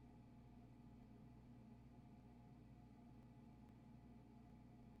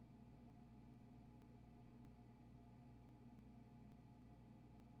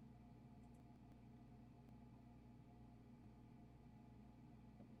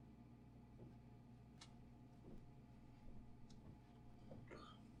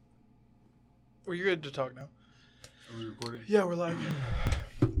Well, you're good to talk now. Are we recording? Yeah, we're live.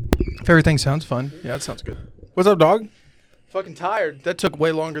 If everything sounds fun, yeah, it sounds good. What's up, dog? Fucking tired. That took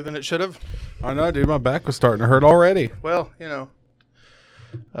way longer than it should have. I know, dude. My back was starting to hurt already. Well, yeah,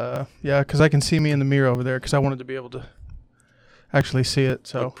 because I can see me in the mirror over there because I wanted to be able to actually see it.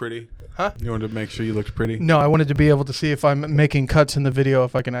 So Look pretty. Huh? You wanted to make sure you looked pretty? No, I wanted to be able to see if I'm making cuts in the video,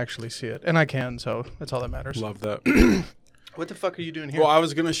 if I can actually see it. And I can, so that's all that matters. Love that. What the fuck are you doing here? Well, I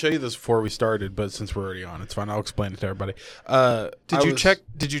was going to show you this before we started, but since we're already on, it's fine. I'll explain it to everybody.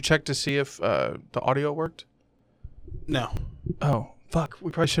 Did you check to see if the audio worked? No. Oh, fuck.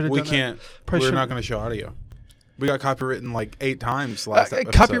 We probably should have done can't. that. We're not going to show audio. We got copywritten like 8 times last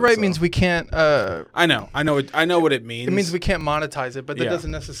episode. Copyright means we can't... I know what it means. It means we can't monetize it, but that Yeah.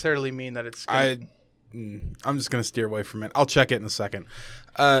 doesn't necessarily mean that it's... I'm just going to steer away from it. I'll check it in a second.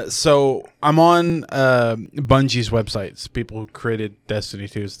 So I'm on Bungie's websites. People who created Destiny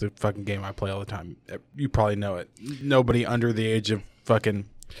 2 is the fucking game I play all the time. You probably know it. Nobody under the age of fucking...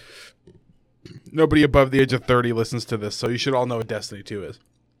 Nobody above the age of 30 listens to this, so you should all know what Destiny 2 is.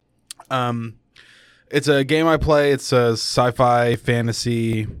 It's a game I play. It's a sci-fi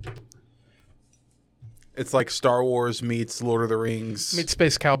fantasy. It's like Star Wars meets Lord of the Rings. Meets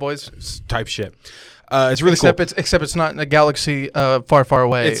Space Cowboys. Type shit. It's really cool. Except it's not in a galaxy far, far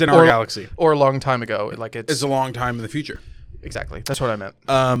away. It's in our galaxy. Or a long time ago. It's a long time in the future. Exactly. That's what I meant.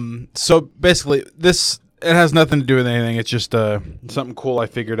 So basically, it has nothing to do with anything. It's just something cool I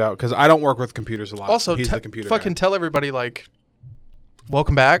figured out because I don't work with computers a lot. Also, he's the computer fucking guy. tell everybody,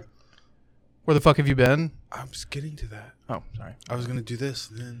 welcome back. Where the fuck have you been? I was getting to that. Oh, sorry. I was going to do this.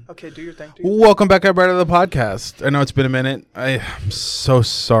 Then. Okay, do your thing. Welcome back, everybody, to the podcast. I know it's been a minute. I'm so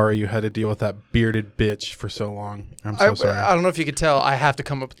sorry you had to deal with that bearded bitch for so long. I'm so sorry. I don't know if you could tell. I have to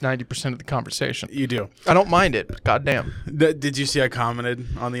come up with 90% of the conversation. You do. I don't mind it. Goddamn. Did you see I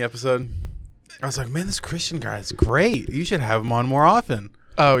commented on the episode? I was like, man, this Christian guy is great. You should have him on more often.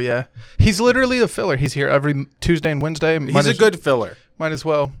 Oh, yeah. He's literally a filler. He's here every Tuesday and Wednesday. He's a good filler. Might as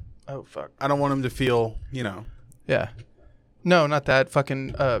well. Oh, fuck. I don't want him to feel, Yeah. No, not that.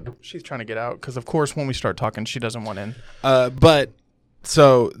 Fucking, she's trying to get out because, of course, when we start talking, she doesn't want in. But,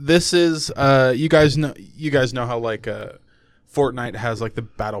 so, this is, you guys know how, Fortnite has, the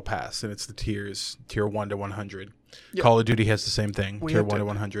Battle Pass, and it's the tiers, tier 1 to 100. Yep. Call of Duty has the same thing, tier 1 to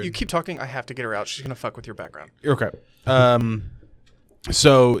 100. You keep talking, I have to get her out. She's going to fuck with your background. Okay.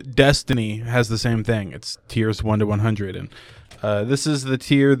 So, Destiny has the same thing. It's tiers 1 to 100, and this is the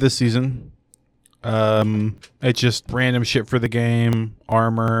tier this season. It's just random shit for the game,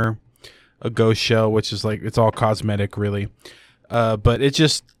 armor, a ghost shell, which is it's all cosmetic really. But it's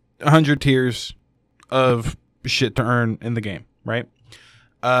just 100 tiers of shit to earn in the game, right?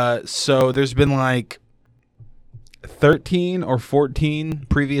 So there's been 13 or 14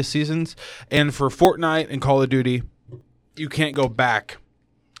 previous seasons, and for Fortnite and Call of Duty, you can't go back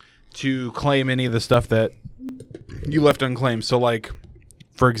to claim any of the stuff that you left unclaimed. So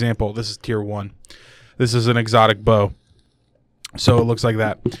for example, this is tier 1. This is an exotic bow. So it looks like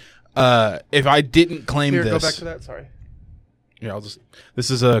that. If I didn't claim Here, this... go back to that, sorry. Yeah,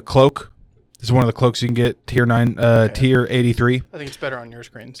 this is a cloak. This is one of the cloaks you can get, tier 9, okay. Tier 83. I think it's better on your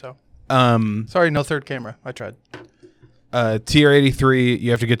screen, so... sorry, no third camera. I tried. Tier 83,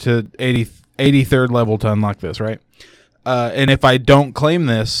 you have to get to 83rd level to unlock this, right? And if I don't claim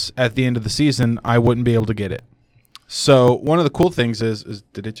this at the end of the season, I wouldn't be able to get it. So one of the cool things is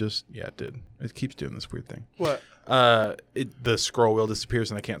did it just... Yeah, it did. It keeps doing this weird thing. What? The scroll wheel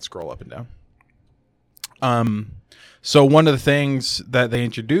disappears and I can't scroll up and down. So one of the things that they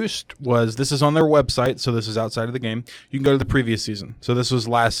introduced was... This is on their website, so this is outside of the game. You can go to the previous season. So this was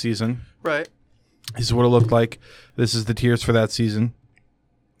last season. Right. This is what it looked like. This is the tiers for that season.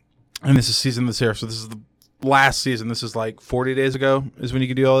 And this is season this year. So this is the last season. This is 40 days ago is when you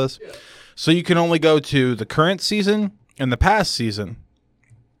can do all this. Yeah. So you can only go to the current season and the past season.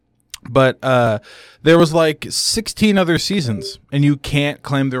 But there was 16 other seasons, and you can't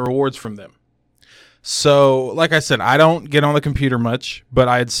claim the rewards from them. So, like I said, I don't get on the computer much, but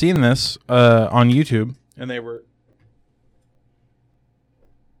I had seen this on YouTube, and they were...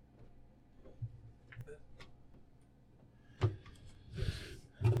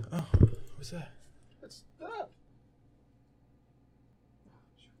 Oh, what's that?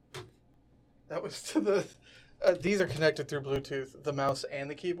 That was to the... these are connected through Bluetooth, the mouse and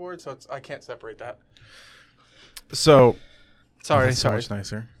the keyboard, so I can't separate that. So... Sorry. So much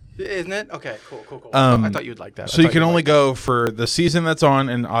nicer. Isn't it? Okay, cool. I thought you'd like that. So you can only go for the season that's on,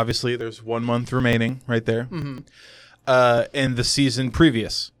 and obviously there's 1 month remaining right there. Mm-hmm. And the season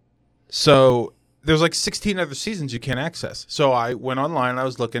previous. So there's 16 other seasons you can't access. So I went online, I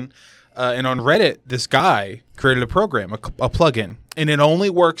was looking. And on Reddit, this guy created a program, a plugin, and it only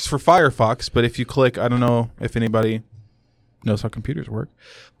works for Firefox. But if you click, I don't know if anybody knows how computers work,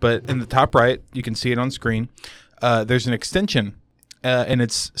 but in the top right, you can see it on screen. There's an extension, and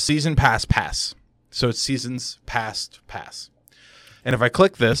it's Season Pass. So it's Seasons Past Pass. And if I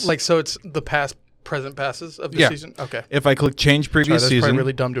click this, Like, so it's the past, present passes of the season? Okay. if I click Change Previous That's Season, probably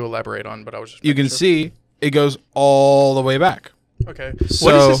really dumb to elaborate on, but I was just you can making sure. see it goes all the way back. Okay. So-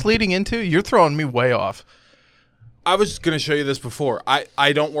 What is this leading into? You're throwing me way off. I was going to show you this before.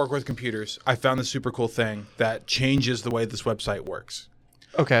 I don't work with computers. I found this super cool thing that changes the way this website works.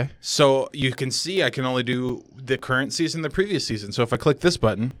 Okay. So you can see I can only do the current season, the previous season. So if I click this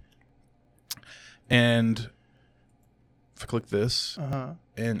button, and if I click this,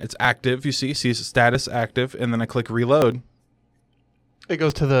 and it's active, you see status active, and then I click reload, It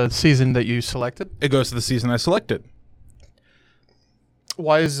goes to the season that you selected. it goes to the season I selected.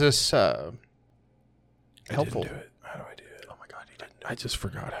 Why is this I helpful? didn't do it. How do I do it? Oh my god, I just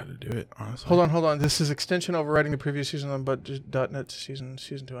forgot how to do it, honestly. Hold on. This is extension overriding the previous season on Bungie.net season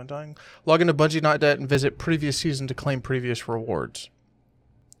 2 Undying. Log into Bungie.net and visit previous season to claim previous rewards.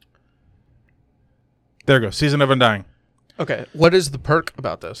 There we go. Season of Undying. Okay. What is the perk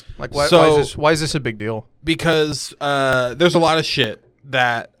about this? Like, why is this a big deal? Because there's a lot of shit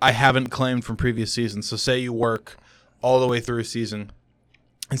that I haven't claimed from previous seasons. So say you work all the way through a season,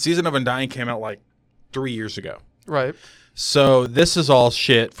 and Season of Undying came out like 3 years ago. Right. So this is all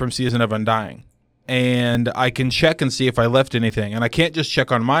shit from Season of Undying. And I can check and see if I left anything. And I can't just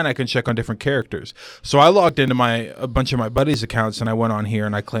check on mine. I can check on different characters. So I logged into a bunch of my buddies' accounts, and I went on here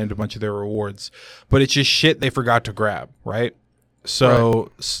and I claimed a bunch of their rewards. But it's just shit they forgot to grab, right?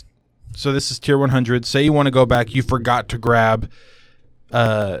 So so this is tier 100. Say you want to go back. You forgot to grab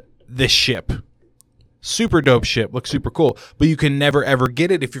this ship. Super dope ship. Looks super cool. But you can never, ever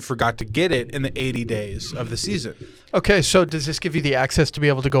get it if you forgot to get it in the 80 days of the season. Okay, so does this give you the access to be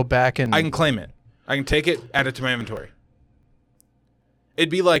able to go back and... I can claim it. I can take it, add it to my inventory. It'd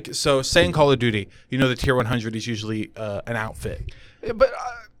be like, so say in Call of Duty, you know the tier 100 is usually an outfit. But,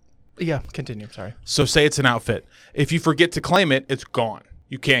 yeah, continue. Sorry. So say it's an outfit. If you forget to claim it, it's gone.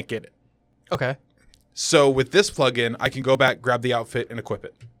 You can't get it. Okay. So with this plugin, I can go back, grab the outfit, and equip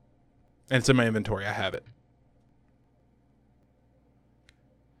it. And it's in my inventory. I have it.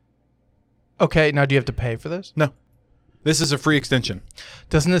 Okay, now do you have to pay for this? No. This is a free extension.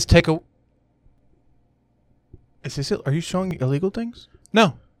 Doesn't this take a... Are you showing illegal things?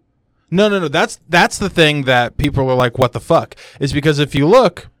 No. No. That's the thing that people are like, what the fuck? Is because if you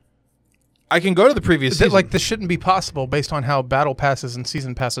look, I can go to the previous season. Like, this shouldn't be possible based on how battle passes and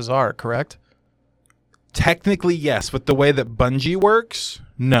season passes are, correct? Technically, yes, but the way that Bungie works,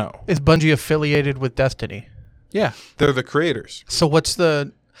 no. Is Bungie affiliated with Destiny? Yeah, they're the creators. So what's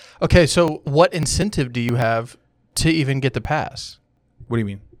the... Okay, so what incentive do you have to even get the pass? What do you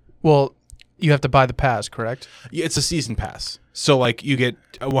mean? Well, you have to buy the pass, correct? Yeah, it's a season pass. So, like, you get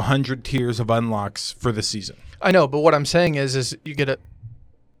 100 tiers of unlocks for the season. I know, but what I'm saying is you get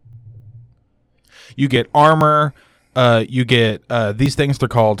You get armor. You get these things. They're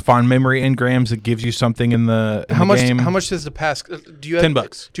called fond memory engrams. It gives you something in the game. How much does the pass? Do you have,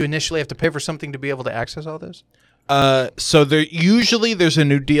 $10? Do you initially have to pay for something to be able to access all this? So there's a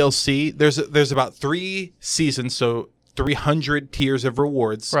new DLC. There's about 3 seasons, so 300 tiers of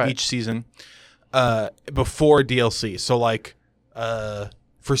rewards each season. Before DLC. So like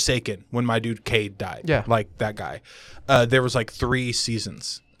Forsaken, when my dude Cade died. Yeah. Like that guy. There was like 3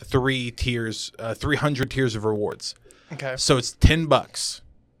 seasons, 3 tiers, 300 tiers of rewards. Okay. So it's $10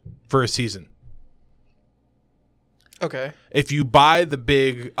 for a season. Okay. If you buy the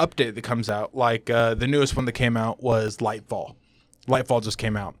big update that comes out, like the newest one that came out was Lightfall. Lightfall just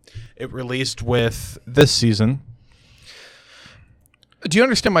came out. It released with this season. Do you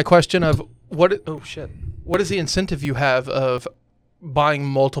understand my question of what? Oh shit! What is the incentive you have of buying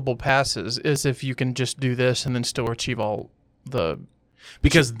multiple passes? Is if you can just do this and then still achieve all the?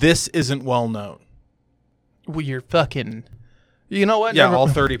 Because this isn't well known. Well, you're fucking. You know what? Yeah, all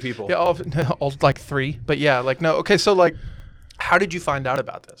 30 people. Yeah, all like 3. But yeah, like no. Okay, so like, how did you find out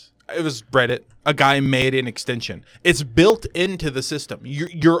about this? It was Reddit. A guy made an extension. It's built into the system.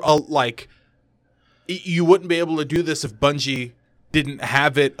 You're like, you wouldn't be able to do this if Bungie didn't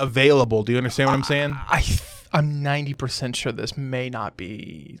have it available. Do you understand what I'm saying? I'm 90% sure this may not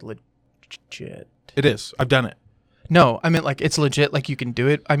be legit. It is. I've done it. No, I meant like it's legit. Like you can do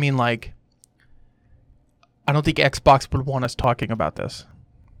it. I mean like, I don't think Xbox would want us talking about this.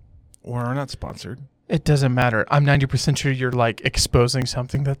 We're not sponsored. It doesn't matter. I'm 90% sure you're like exposing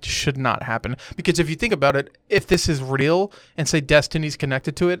something that should not happen. Because if you think about it, if this is real and say Destiny's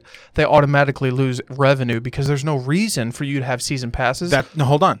connected to it, they automatically lose revenue because there's no reason for you to have season passes. No,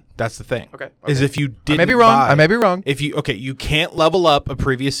 hold on. That's the thing. Okay. Is if you didn't I may be wrong. If you can't level up a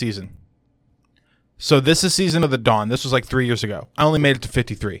previous season. So this is Season of the Dawn. This was like 3 years ago. I only made it to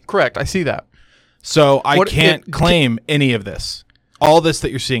 53. Correct. I see that. So I can't claim any of this. All this that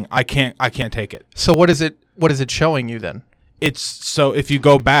you're seeing, I can't take it. So what is it showing you then? It's so if you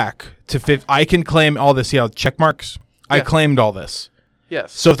go back to I can claim all this. See how check marks? Yeah. I claimed all this.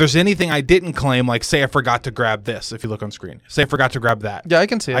 Yes. So if there's anything I didn't claim, like say I forgot to grab this, if you look on screen, say I forgot to grab that. Yeah, I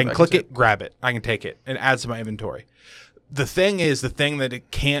can see it. I can click it, grab it. I can take it and add to my inventory. The thing that it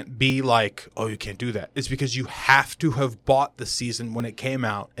can't be like, oh, you can't do that. It's because you have to have bought the season when it came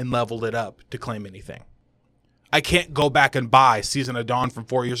out and leveled it up to claim anything. I can't go back and buy Season of Dawn from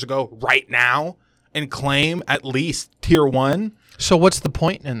 4 years ago right now and claim at least tier 1. So what's the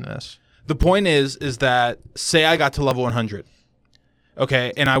point in this? The point is that say I got to level 100.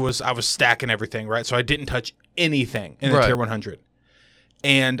 Okay, and I was stacking everything, right? So I didn't touch anything in the tier 100.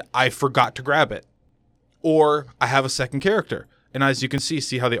 And I forgot to grab it. Or I have a second character. And as you can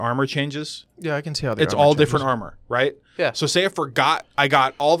see how the armor changes? Yeah, I can see how the It's all different armor, right? Yeah. So say I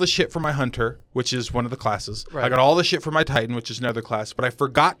got all the shit for my hunter, which is one of the classes. Right. I got all the shit for my titan, which is another class, but I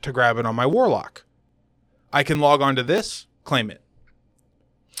forgot to grab it on my warlock. I can log on to this, claim it.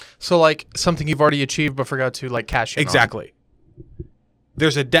 So like something you've already achieved but forgot to like cash in Exactly. On.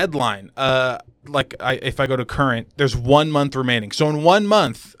 There's a deadline. If I go to current, there's 1 month remaining. So in 1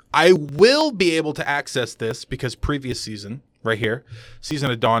 month, I will be able to access this because previous season, right here, Season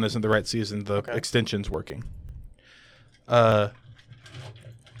of Dawn isn't the right season. The extension's working.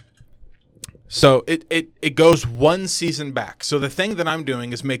 So it goes one season back. So the thing that I'm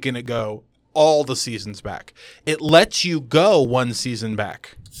doing is making it go all the seasons back. It lets you go one season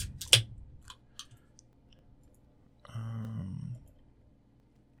back.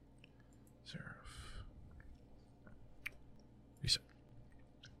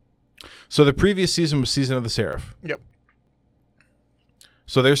 So the previous season was Season of the Seraph. Yep.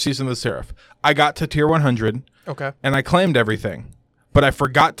 So there's Season of the Seraph. I got to tier 100. Okay. And I claimed everything. But I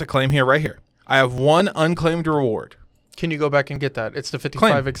forgot to claim right here. I have one unclaimed reward. Can you go back and get that? It's the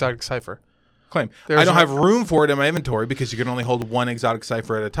 55 exotic cipher. Claim. I don't have room for it in my inventory because you can only hold one exotic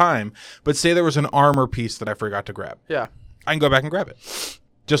cipher at a time. But say there was an armor piece that I forgot to grab. Yeah. I can go back and grab it.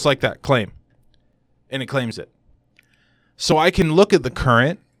 Just like that. Claim. And it claims it. So I can look at the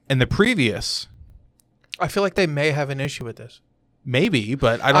current and the previous. I feel like they may have an issue with this. Maybe,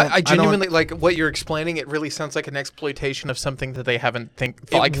 but I don't. I genuinely like what you're explaining. It really sounds like an exploitation of something that they haven't thought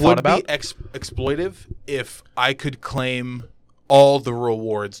about. It would be exploitive if I could claim all the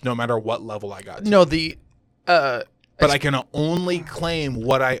rewards, no matter what level I got to. No, but I can only claim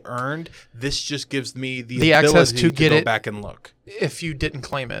what I earned. This just gives me the access to get go back and look. If you didn't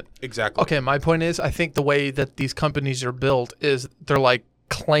claim it. Exactly. Okay, my point is, I think the way that these companies are built is they're like,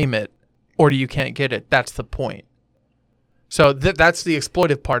 claim it, or you can't get it. That's the point. So that's the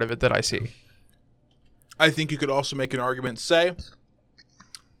exploitive part of it that I see. I think you could also make an argument. Say,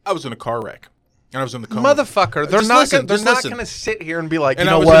 I was in a car wreck. And I was in the coma. Motherfucker, they're not going to sit here and be like, and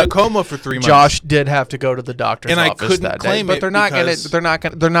you know what? I was in a coma for 3 months. Josh did have to go to the doctor's office that day, but they're not going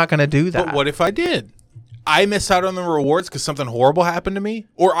to do that. But what if I did? I miss out on the rewards because something horrible happened to me,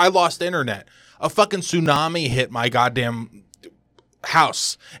 or I lost internet. A fucking tsunami hit my goddamn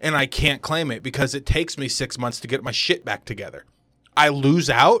house, and I can't claim it because it takes me 6 months to get my shit back together. I lose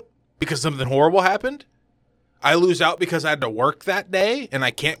out because something horrible happened. I lose out because I had to work that day and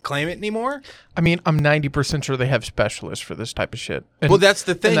I can't claim it anymore. I mean, I'm 90% sure they have specialists for this type of shit. Well, that's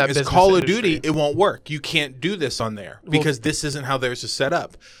the thing. Is Call of Duty, it won't work. You can't do this on there because this isn't how theirs is set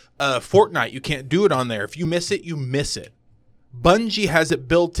up. Fortnite, you can't do it on there. If you miss it, you miss it. Bungie has it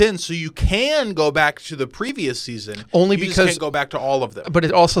built in so you can go back to the previous season. Only you because just can't go back to all of them. But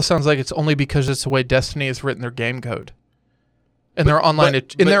it also sounds like it's only because it's the way Destiny has written their game code. And their online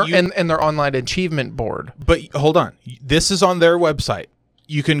their online achievement board. But hold on. This is on their website.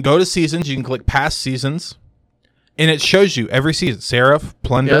 You can go to seasons, you can click past seasons, and it shows you every season. Seraph,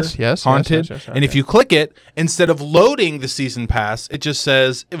 Plunder, Haunted. Yes, and if you click it, instead of loading the season pass, it just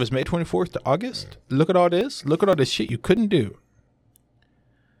says it was May 24th to August. Look at all this. Look at all this shit you couldn't do.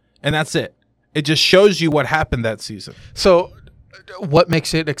 And that's it. It just shows you what happened that season. So what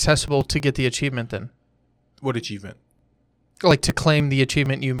makes it accessible to get the achievement then? What achievement? Like to claim the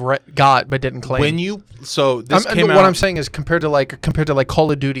achievement you got but didn't claim. When you this came out. What I'm saying is compared to like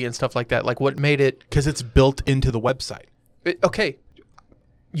Call of Duty and stuff like that. Like what made it? Because it's built into the website. Okay.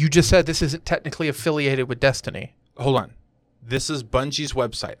 You just said this isn't technically affiliated with Destiny. Hold on. This is Bungie's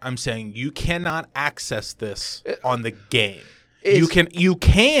website. I'm saying you cannot access this on the game. You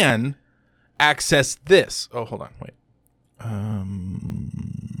can access this. Oh, hold on. Wait.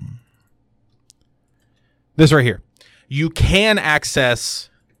 This right here. You can access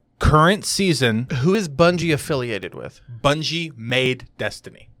current season. Who is Bungie affiliated with? Bungie made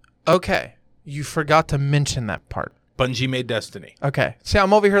Destiny. Okay. You forgot to mention that part. Bungie made Destiny. Okay. See,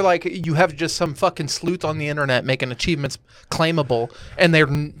 I'm over here like you have just some fucking sleuth on the internet making achievements claimable, and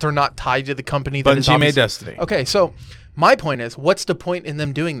they're not tied to the company. Bungie made Destiny. Okay, so my point is, what's the point in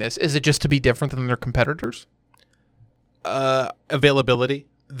them doing this? Is it just to be different than their competitors? Availability.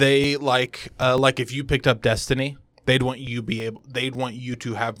 They like if you picked up Destiny, they'd want you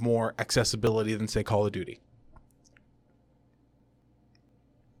to have more accessibility than say Call of Duty.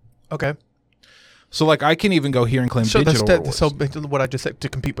 Okay. So like I can even go here and claim digital rewards. So what I just said, to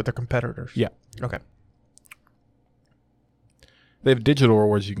compete with their competitors. Yeah. Okay. They have digital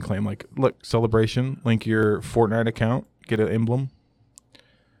rewards you can claim. Like, look, Celebration, link your Fortnite account, get an emblem.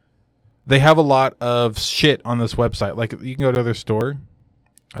 They have a lot of shit on this website. Like, you can go to their store.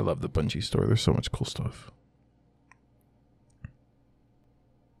 I love the Bungie store. There's so much cool stuff.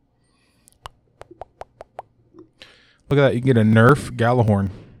 Look at that. You can get a Nerf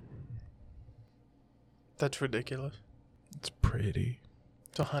Galahorn. That's ridiculous. It's pretty.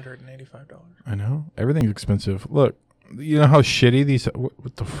 It's $185. I know. Everything's expensive. Look, you know how shitty these...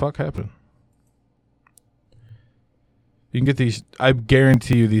 What the fuck happened? You can get these... I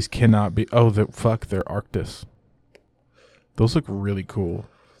guarantee you these cannot be... Oh, fuck, they're Arctis. Those look really cool.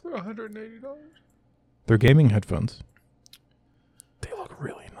 They're $180. They're gaming headphones. They look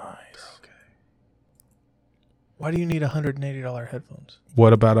really nice. Okay. Why do you need $180 headphones?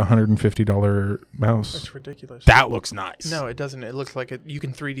 What about a $150 mouse? That's ridiculous. That looks nice. No, it doesn't. It looks like you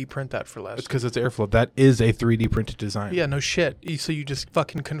can 3D print that for less. It's because it's airflow. That is a 3D printed design. Yeah, no shit. So you just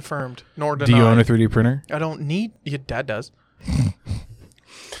fucking confirmed. Nor denied. Do you own a 3D printer? I don't need. Your dad does.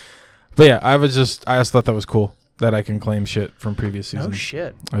 But yeah, I just thought that was cool that I can claim shit from previous seasons. No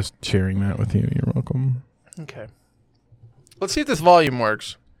shit. I was sharing that with you. You're welcome. Okay. Let's see if this volume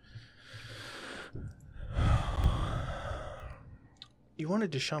works. You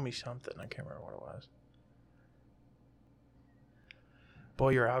wanted to show me something. I can't remember what it was. Boy,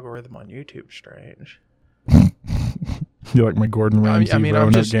 your algorithm on YouTube's strange. You like my Gordon Ramsay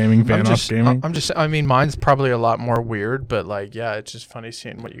gaming, fan off gaming? I mean, mine's probably a lot more weird, but like, yeah, it's just funny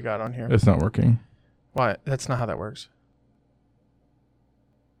seeing what you got on here. It's not working. Why? That's not how that works.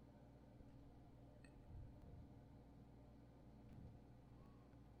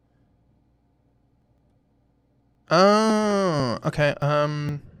 Oh, okay.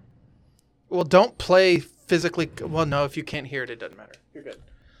 Well, don't play physically. Well, no, if you can't hear it, it doesn't matter. You're good.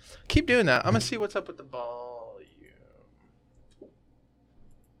 Keep doing that. I'm going to see what's up with the volume.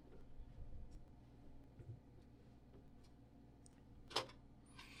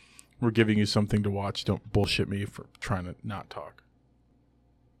 We're giving you something to watch. Don't bullshit me for trying to not talk.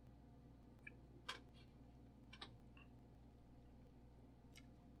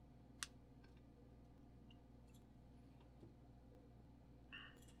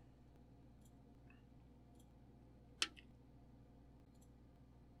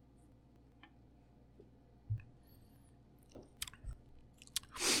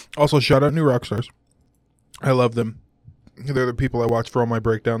 Also, shout out New Rockstars. I love them. They're the people I watch for all my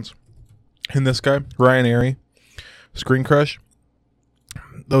breakdowns. And this guy, Ryan Airy, Screen Crush.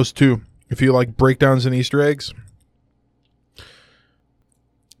 Those two. If you like breakdowns and Easter eggs,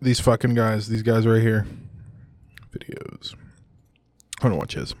 these fucking guys, these guys right here. Videos. I don't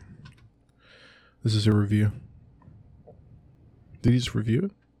watch his. This is a review. Did he just review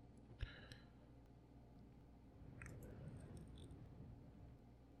it?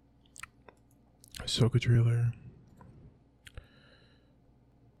 Ahsoka trailer.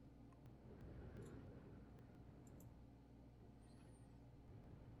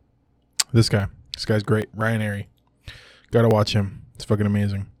 This guy's great. Ryan Airy. Gotta watch him. It's fucking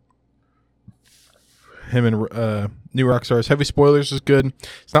amazing. Him and New Rockstars. Heavy Spoilers is good.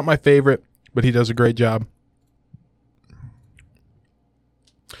 It's not my favorite, but he does a great job.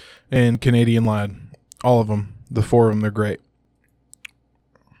 And Canadian Lad. All of them. The four of them, they're great.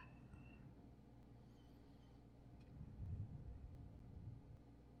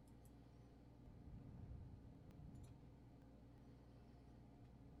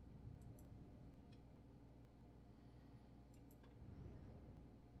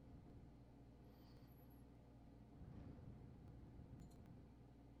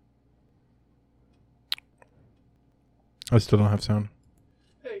 I still don't have sound.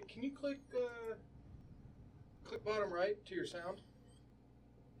 Hey, right to your sound?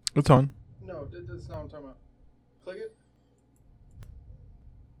 It's on. No, that's not what I'm talking about. Click it.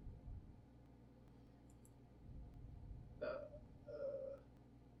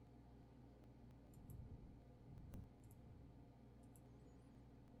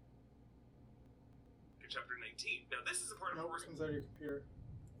 Chapter 19. Now this is a part of No, it comes out of your computer.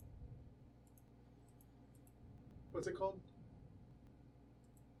 What's it called?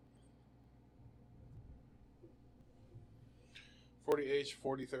 $40H,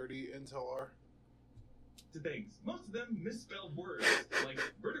 $4030, Intel R. things. Most of them misspelled words, like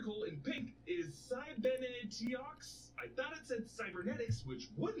vertical in pink is cybernetics. I thought it said cybernetics, which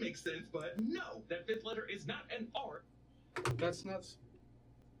would make sense, but no, that fifth letter is not an R. That's nuts.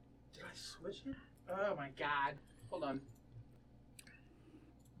 Did I switch it? Oh my god. Hold on.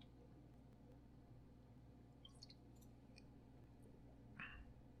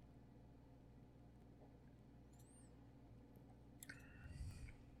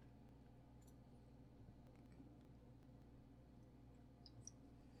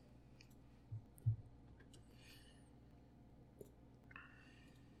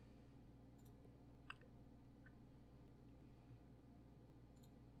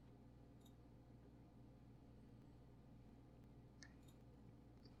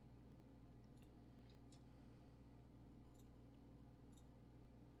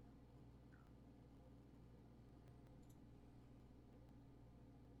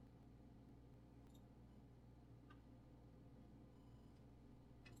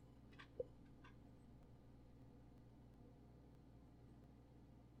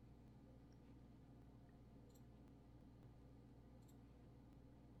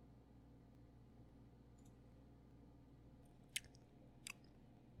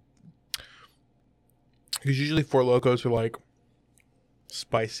 Because usually Four Locos are like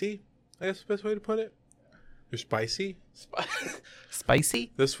spicy. I guess the best way to put it. They're spicy.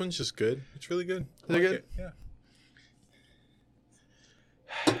 Spicy? This one's just good. It's really good. Is it good? It.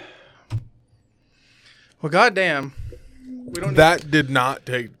 Yeah. Well, goddamn. We don't. That did not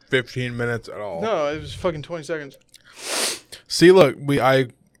take 15 minutes at all. No, it was fucking 20 seconds. See, look,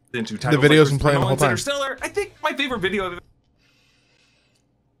 the video's been playing the whole time. Interstellar, I think my favorite video of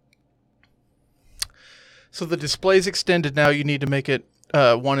So the display's extended now. You need to make it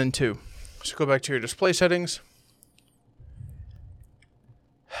 1 and 2. So go back to your display settings.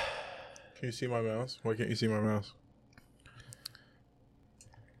 Can you see my mouse? Why can't you see my mouse?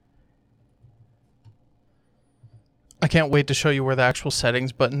 I can't wait to show you where the actual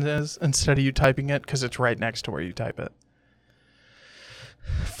settings button is instead of you typing it, because it's right next to where you type it.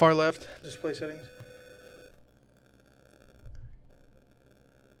 Far left, display settings.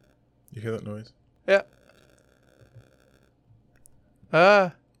 You hear that noise? Yeah.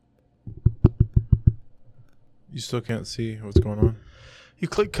 You still can't see what's going on. You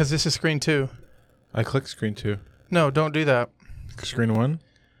click, because this is screen 2. I clicked screen 2. No, don't do that. Screen 1?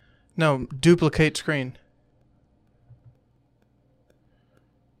 No, duplicate screen.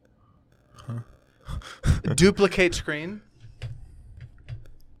 Duplicate screen.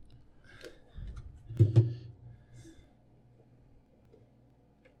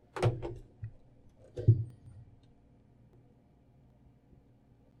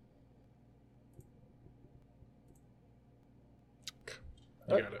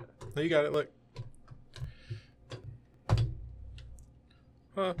 You got it. No, you got it. Look.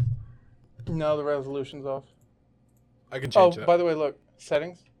 Huh. No, the resolution's off. I can Oh, change that. by the way, look.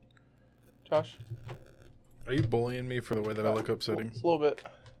 Settings. Josh? Are you bullying me for the way that I look up settings? A little bit.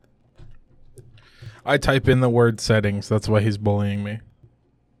 I type in the word settings. That's why he's bullying me.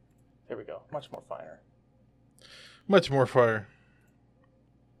 Here we go. Much more finer. Much more fire.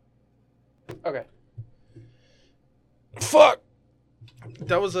 Okay. Fuck!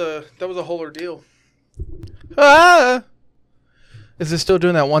 That was a whole ordeal. Ah! Is it still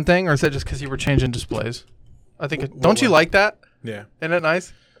doing that one thing, or is that just because you were changing displays? I think it... Don't you like that? Yeah. Isn't it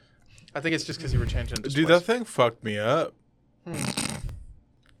nice? I think it's just because you were changing displays. Dude, that thing fucked me up.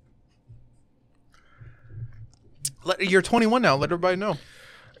 You're 21 now. Let everybody know.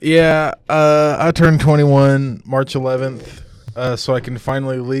 Yeah, I turned 21 March 11th, so I can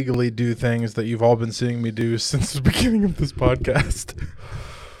finally legally do things that you've all been seeing me do since the beginning of this podcast.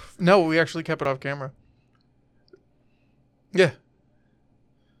 No, we actually kept it off camera. Yeah.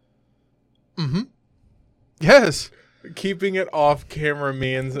 Mm-hmm. Yes. Keeping it off camera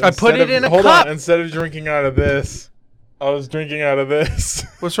means I put it in a cup. Hold on, instead of drinking out of this, I was drinking out of this.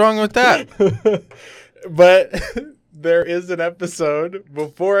 What's wrong with that? But there is an episode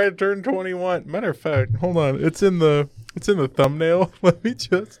before I turned 21. Matter of fact, hold on. It's in the thumbnail. Let me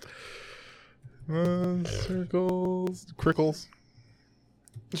just Circles. Crickles.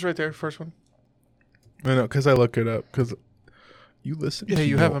 It's right there, first one. I know, because I look it up. Because you listen Yeah, to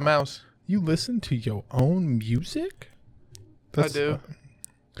you have a mouse. You listen to your own music? I do.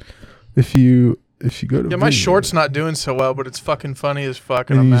 If you go to Yeah, my video, short's not doing so well, but it's fucking funny as fuck,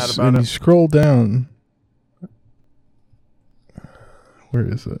 and I'm you mad about and it. you scroll down. Where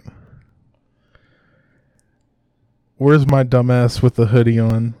is it? Where's my dumbass with the hoodie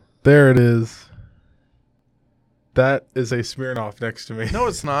on? There it is. That is a Smirnoff next to me. No,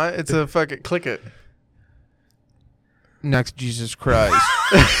 it's not. It's a fucking click it. Next, Jesus Christ.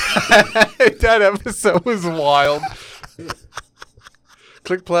 That episode was wild.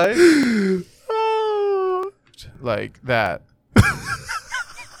 Click play. Like that.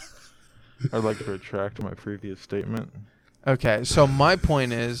 I'd like to retract my previous statement. Okay, so my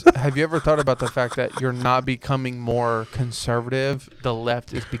point is, have you ever thought about the fact that you're not becoming more conservative? The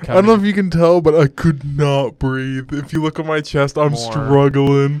left is becoming... I don't know if you can tell, but I could not breathe. If you look at my chest, I'm More.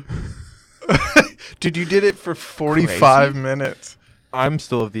 struggling. Dude, you did it for 45 minutes. I'm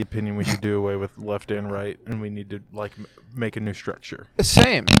still of the opinion we should do away with left and right, and we need to make a new structure.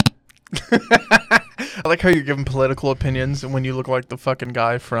 Same. I like how you're giving political opinions when you look like the fucking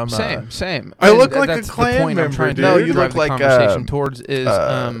guy from... Same. I look like a that's the Klan point I'm member, trying to dude. No, drive you look look like like, conversation towards is...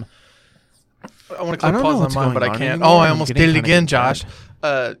 I want to I click don't know pause on what's mine, but going I on can't. anymore. Oh, I I'm almost getting did it kinda again, confused.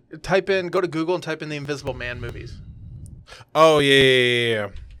 Josh. Go to Google and type in the Invisible Man movies. Oh, yeah.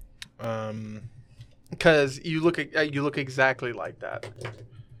 Because you look exactly like that.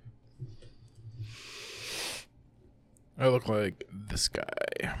 I look like this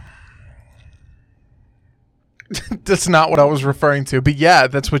guy. That's not what I was referring to, but yeah,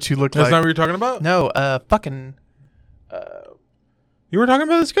 that's what you look That's like. not what you're talking about? No, fucking... You were talking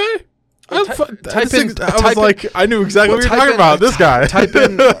about this guy? I knew exactly what you were talking about. This guy. Type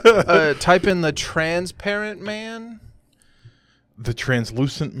in the transparent man. The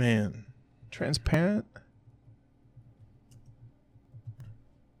translucent man. Transparent?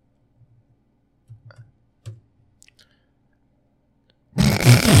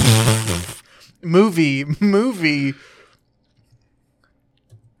 movie.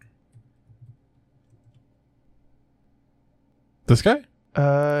 This guy?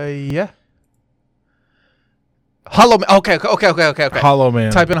 Yeah. Hollow Man. Okay. Hollow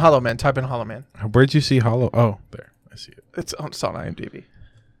Man. Type in Hollow Man. Where'd you see Hollow? Oh, there. I see it. It's on IMDb.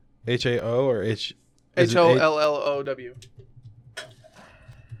 HAO or H? HOLLOW.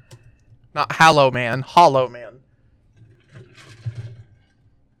 Not Hollow Man. Hollow Man.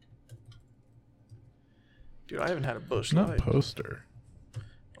 Dude, I haven't had a bush Not light poster.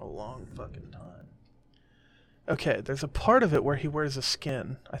 a long fucking time. Okay, there's a part of it where he wears a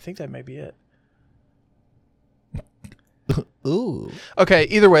skin. I think that may be it. Ooh. Okay,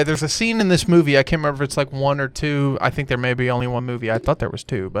 either way, there's a scene in this movie. I can't remember if it's like one or two. I think there may be only one movie. I thought there was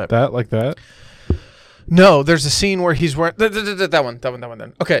two, but That? no, there's a scene where he's wearing that one.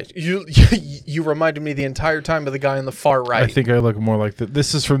 Then okay, you reminded me the entire time of the guy on the far right. I think I look more like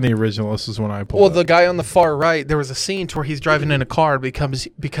this is from the original. This is when I pulled Well, up. the guy on the far right, there was a scene to where he's driving in a car because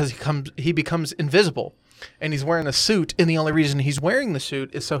he becomes invisible, and he's wearing a suit, and the only reason he's wearing the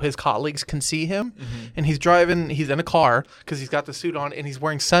suit is so his colleagues can see him. And he's in a car because he's got the suit on, and he's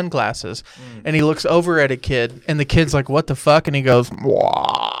wearing sunglasses, and he looks over at a kid, and the kid's like, "What the fuck?" And he goes,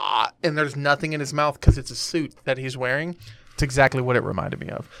 "Wah," and there's nothing in his mouth because it's a suit that he's wearing. It's exactly what it reminded me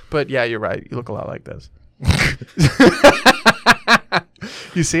of. But yeah, you're right. You look a lot like this.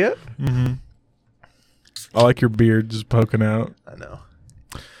 You see it? Mm-hmm. I like your beard just poking out. I know.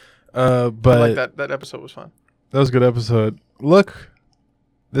 But I like that episode was fun. That was a good episode. Look,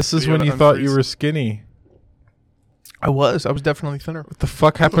 this is You when gotta you thought you unfreeze. were skinny. I was definitely thinner. What the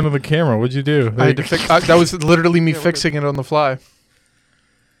fuck happened to the camera? What'd you do? I had to fix. That was literally me fixing it on the fly.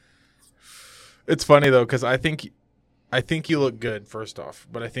 It's funny though, because I think you look good first off,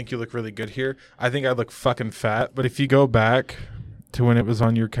 but I think you look really good here. I think I look fucking fat, but if you go back to when it was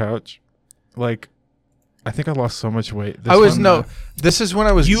on your couch, like, I think I lost so much weight. This is when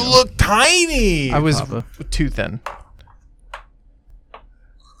I was. You look tiny. I was too thin. A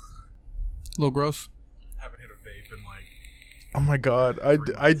little gross. Haven't hit a vape in like. Oh my god,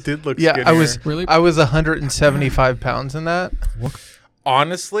 I did look. yeah, skinnier. I was Really? I was 175 pounds in that.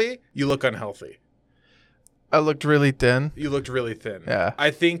 Honestly, you look unhealthy. I looked really thin. You looked really thin. Yeah.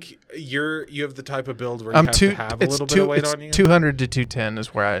 I think you have the type of build where you have to have a little bit of weight on you. 200 to 210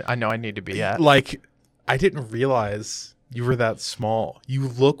 is where I know I need to be at. Like, I didn't realize you were that small. You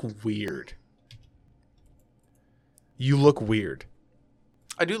look weird.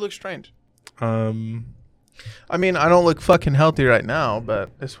 I do look strange. I mean, I don't look fucking healthy right now, but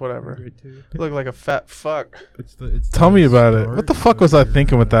it's whatever. You look like a fat fuck. Tell me about it. What the fuck was I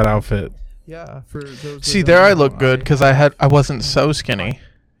thinking with that outfit? Yeah. For those See, there I look good because I wasn't so skinny.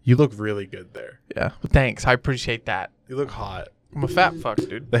 You look really good there. Yeah, thanks. I appreciate that. You look hot. I'm a fat fuck,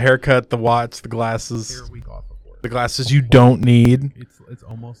 dude. The haircut, the watch, the glasses. You're a week off of work. The glasses you don't need. It's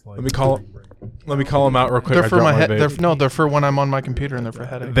almost like. Let me call them out real quick. They're I for dropped my head. vape. They're for when I'm on my computer and they're for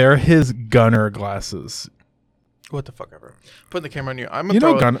headache. They're his gunner glasses. What the fuck ever. Putting the camera on you. I'm You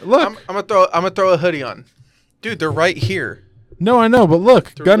know, gonna gunner. Look. I'm gonna throw a hoodie on. Dude, they're right here. No, I know, but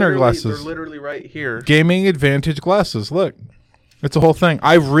look, They're gunner They're glasses. literally right here. Gaming advantage glasses. Look, it's a whole thing.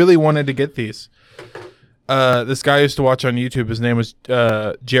 I really wanted to get these. This guy I used to watch on YouTube. His name was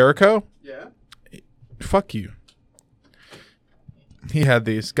Jericho. Yeah. Fuck you. He had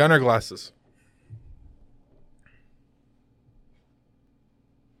these gunner glasses.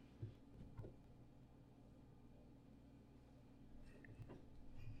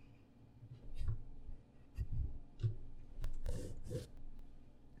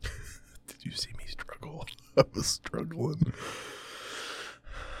 Did you see me struggle? I was struggling.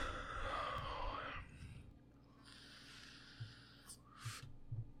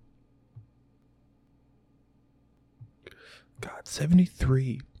 God,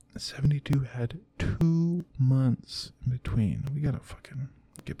 73. 72 had 2 months in between. We gotta fucking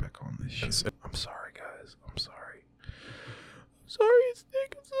get back on this shit. I'm sorry, guys. I'm sorry. I'm sorry it's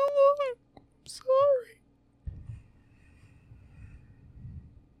taking so long. I'm sorry.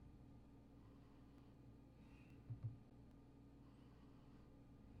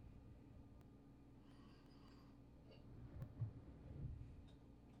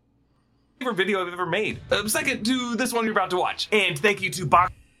 Favorite video I've ever made. Second to this one you're about to watch. And thank you to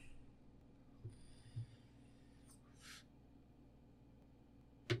Box.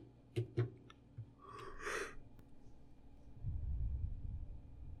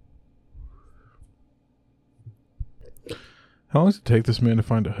 How long does it take this man to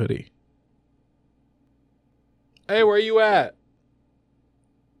find a hoodie? Hey, where you at?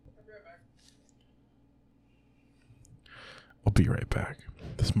 I'll be right back.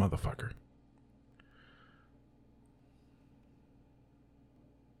 This motherfucker.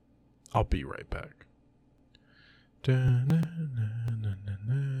 I'll be right back.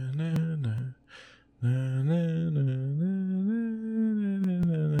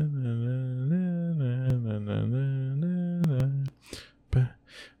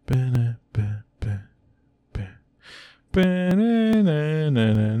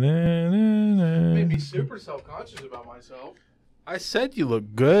 Made me super self-conscious about myself. I said you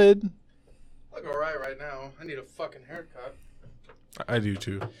look good. I look alright now. I need a fucking haircut. I do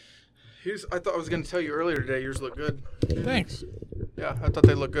too. I thought I was gonna tell you earlier today. Yours look good. Thanks. Yeah, I thought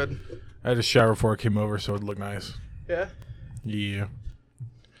they looked good. I had a shower before I came over, so it'd look nice. Yeah. Yeah.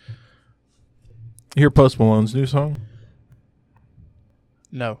 You hear Post Malone's new song?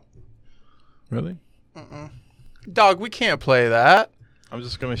 No. Really? Dog, we can't play that. I'm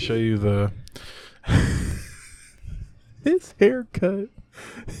just gonna show you the his haircut.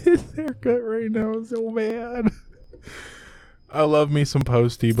 His haircut right now is so bad. I love me some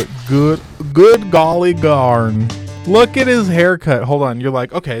Posty, but good golly garn. Look at his haircut. Hold on, you're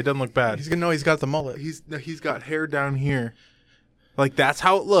like, okay, it doesn't look bad. He's got the mullet. He's got hair down here. Like that's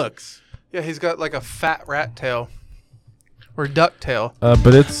how it looks. Yeah, he's got like a fat rat tail. Or duck tail.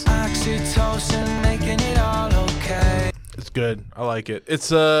 But it's Oxytocin making it all okay. it's good. I like it. It's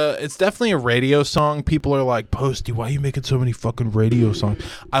definitely a radio song. People are like, Posty, why are you making so many fucking radio songs?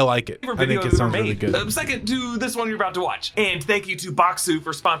 I like it. I think it sounds really good. Second to this one you're about to watch. And thank you to Boxu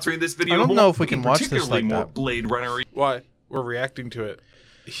for sponsoring this video. I don't know if we can watch this Particularly like more that. Blade Runner. Why? We're reacting to it.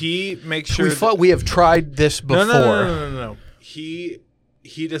 He makes sure We have tried this before. No. He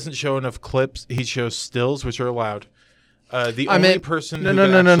doesn't show enough clips. He shows stills, which are allowed. The only person.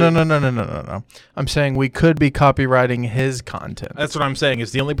 No. I'm saying we could be copywriting his content. That's what I'm saying.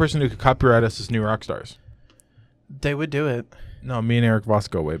 Is the only person who could copyright us is New Rockstars. They would do it. No, me and Eric Voss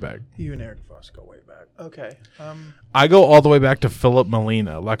go way back. You and Eric Voss go way back. Okay. I go all the way back to Philip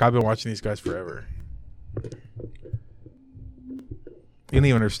Molina. Like I've been watching these guys forever. You didn't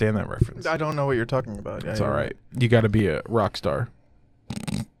even understand that reference. I don't know what you're talking about. It's all right. You got to be a rock star.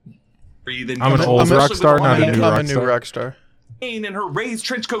 I'm I'm an old rock star, not a new rock I'm a new star. rock star. In her raised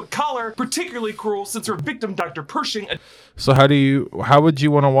trench coat collar, particularly cruel since her victim, Dr. Pershing, So how would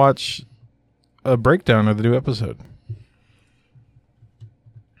you want to watch a breakdown of the new episode?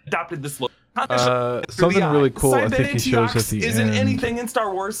 adopted this look. Something really cool I think he shows at the isn't end. anything in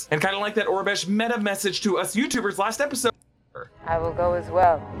Star Wars, and kind of like that Orbesh meta message to us YouTubers last episode. I will go as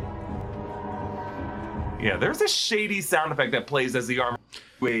well. Yeah, there's a shady sound effect that plays as the armor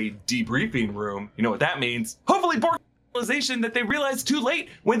to a debriefing room. You know what that means? Hopefully, Borg realization that they realize too late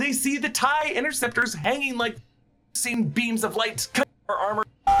when they see the TIE interceptors hanging like seen beams of light cut our armor.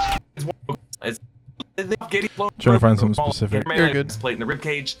 Trying to find something specific. You're good. Plate in the rib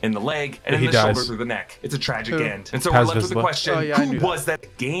cage, in the leg, and in He the dies. shoulder through the neck. It's a tragic Who? end. And so Paz we're left with the Vizsla. question: Oh, yeah, I knew who that. was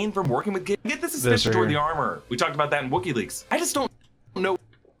that gain from working with Gideon? Get the suspicion right toward the here. armor. We talked about that in WikiLeaks. I just don't know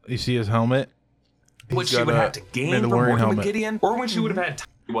You see his helmet? what He's she got would a have to gain from Mandalorian working helmet. with Gideon, or when she would have had time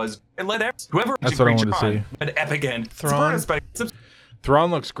was and let whoever That's she what I reach wanted to on. see. An epic end. Thrawn. Support us by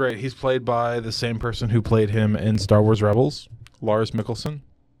Thrawn looks great. He's played by the same person who played him in Star Wars Rebels, Lars Mikkelsen.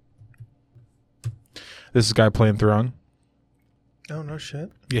 This is a guy playing Thrawn. Oh, no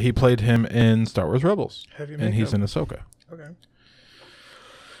shit. Yeah, he played him in Star Wars Rebels, Heavy and he's makeup. in Ahsoka.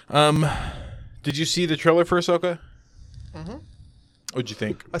 Okay. Did you see the trailer for Ahsoka? Mm-hmm. What'd you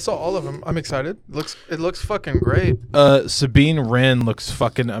think? I saw all of them. I'm excited. It looks fucking great. Sabine Wren looks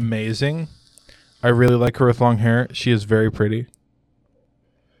fucking amazing. I really like her with long hair. She is very pretty.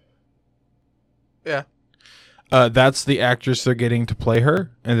 Yeah. That's the actress they're getting to play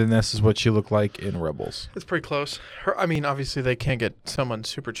her, and then this is what she looked like in Rebels. It's pretty close. I mean, obviously they can't get someone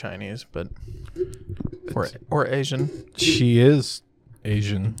super Chinese, but or Asian. She is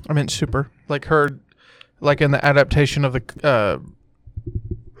Asian. I mean, super like her, like in the adaptation of the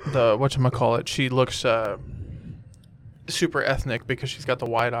whatchamacallit, she looks super ethnic because she's got the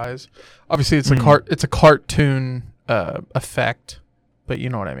wide eyes. Obviously, it's a cartoon effect, but you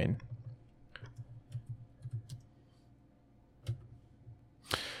know what I mean.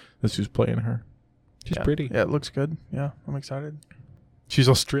 This who's playing her. She's Yeah. pretty. Yeah, it looks good. Yeah, I'm excited. She's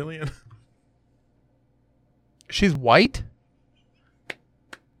Australian. She's white.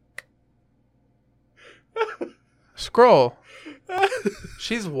 Scroll.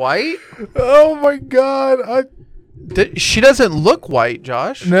 She's white. Oh my god! She doesn't look white,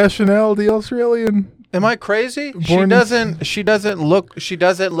 Josh. Nationality Australian. Am I crazy? Born in- She doesn't look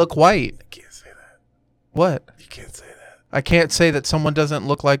white. I can't say that. What? You can't say that. I can't say that someone doesn't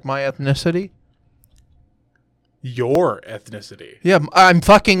look like my ethnicity. Your ethnicity. Yeah, I'm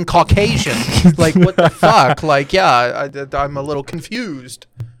fucking Caucasian. Like, what the fuck? Like, yeah, I'm a little confused.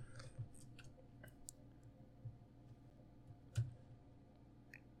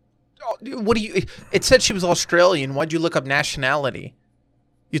 Oh, dude, what do you? It said she was Australian. Why'd you look up nationality?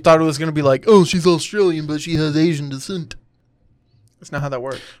 You thought it was gonna be like, oh, she's Australian, but she has Asian descent. That's not how that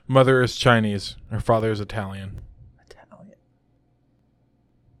works. Mother is Chinese. Her father is Italian. Italian.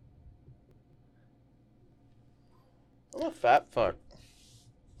 I'm a fat fuck.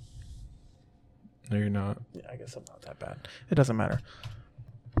 No, you're not. Yeah, I guess I'm not that bad. It doesn't matter.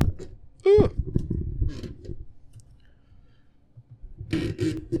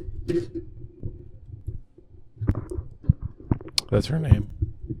 That's her name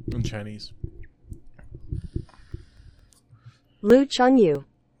in Chinese. Lu Chunyu.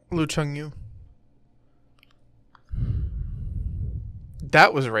 Lu Chengyu.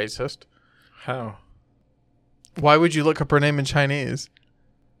 That was racist. How? Why would you look up her name in Chinese?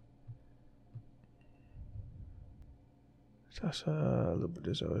 Is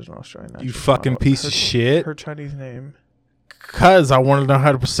an Australian You actress fucking model. piece of shit. Her Chinese name. Cause I want to know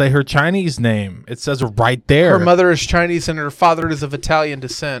how to say her Chinese name. It says it right there. Her mother is Chinese and her father is of Italian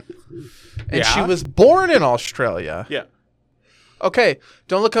descent. And she Yeah? was born in Australia. Yeah. Okay,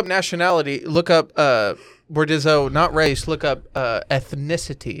 don't look up nationality. Look up Bordizzo, not race. Look up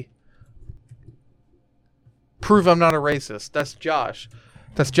ethnicity. Prove I'm not a racist. That's Josh.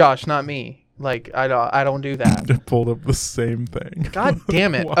 That's Josh, not me. Like I don't do that. I pulled up the same thing. God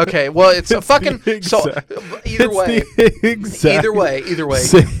damn it. Why? Okay, well it's a It's fucking the so exact- either It's way. the exact Either way.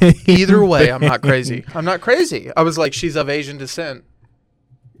 same Either way, I'm not thing. crazy. I'm not crazy. I was like, she's of Asian descent.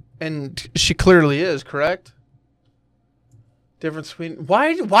 And she clearly is, correct? Difference between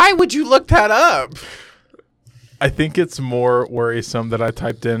why would you look that up? I think it's more worrisome that I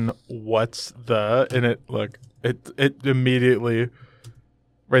typed in "what's the" and it immediately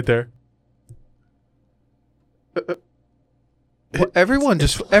right there. Well, everyone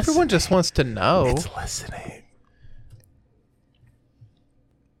just wants to know. It's listening.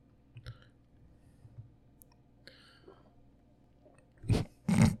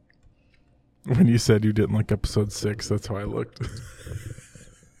 When you said you didn't like episode 6, that's how I looked.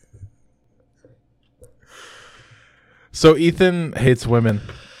 So Ethan hates women.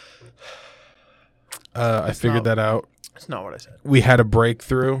 I figured not- that out. It's not what I said. We had a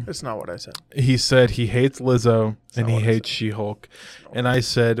breakthrough. It's not what I said. He said he hates Lizzo and not he what I hates She-Hulk. And I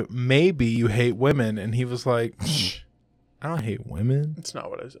said, maybe you hate women. And he was like, I don't hate women. It's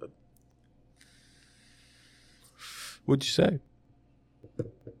not what I said. What'd you say?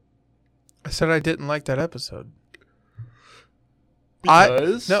 I said I didn't like that episode.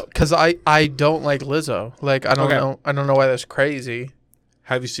 Because? Because I don't like Lizzo. Like I don't Okay. know. I don't know why that's crazy.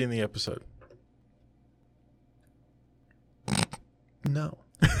 Have you seen the episode? No.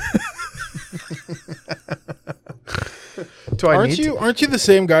 Do I need to? Aren't you the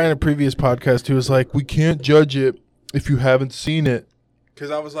same guy in a previous podcast who was like, we can't judge it if you haven't seen it? Because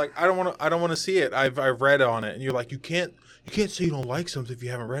I was like, I don't want to see it. I've read on it, and you're like, you can't say you don't like something if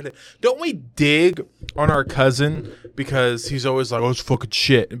you haven't read it. Don't we dig on our cousin because he's always like, oh, it's fucking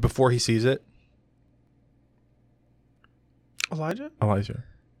shit, before he sees it? Elijah? Elijah.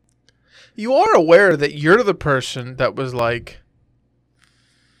 You are aware that you're the person that was like,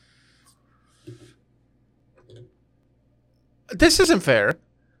 this isn't fair.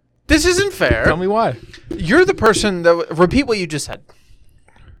 This isn't fair. Tell me why. You're the person that repeat what you just said.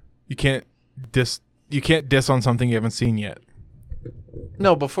 You can't diss on something you haven't seen yet.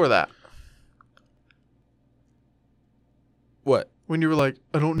 No, before that. What? When you were like,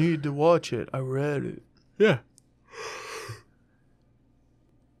 I don't need to watch it. I read it. Yeah.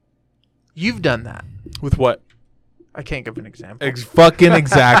 You've done that. With what? I can't give an example. Fucking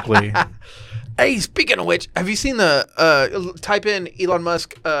exactly. Hey, speaking of which, have you seen the type in Elon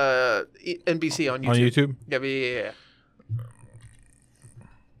Musk NBC on YouTube? On YouTube? Yeah.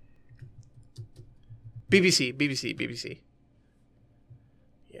 BBC.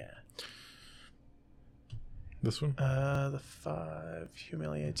 Yeah. This one? The 5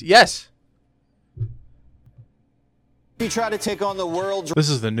 humiliates. Yes. You try to take on the world's This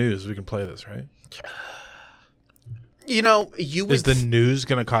is the news. We can play this, right? You know, you would Is the news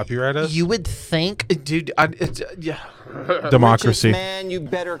going to copyright us? you would think, dude. Yeah. Democracy. richest man, you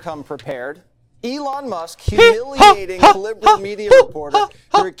better come prepared. Elon Musk humiliating liberal media reporter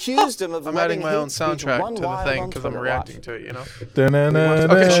who accused him of I'm letting adding my own hate speech soundtrack run to the wild thing on because I'm Twitter. reacting Watch. to it. You know.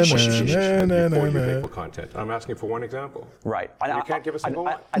 Before you hateful content. I'm asking for one example. Right. You can't give us a single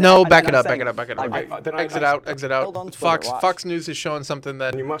one. No, back it up. Exit then out. Hold on, Twitter, Fox watch. Fox News is showing something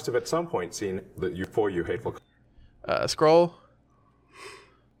that And you must have at some point seen that for you hateful. scroll.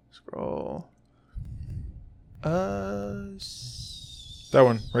 That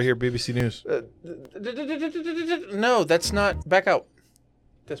one, right here, BBC News. No, that's not. Back out.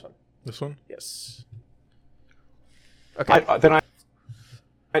 This one. This one? Yes. Okay.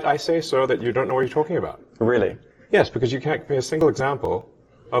 I say so that you don't know what you're talking about. Really? Yes, because you can't give me a single example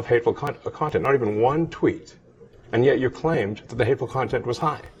of hateful content, not even one tweet, and yet you claimed that the hateful content was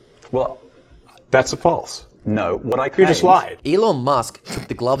high. Well, That's false. no. What I You claimed, just lied. Elon Musk took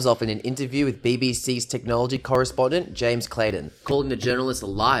the gloves off in an interview with BBC's technology correspondent James Clayton, calling the journalist a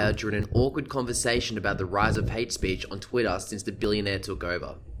liar during an awkward conversation about the rise of hate speech on Twitter since the billionaire took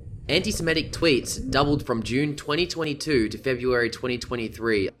over. Anti-Semitic tweets doubled from June 2022 to February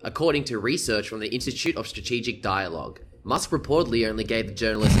 2023, according to research from the Institute of Strategic Dialogue. Musk reportedly only gave the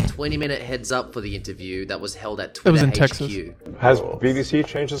journalist a 20-minute heads up for the interview that was held at Twitter was in HQ. Texas. Has BBC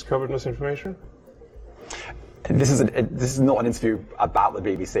changed its covered misinformation? This is not an interview about the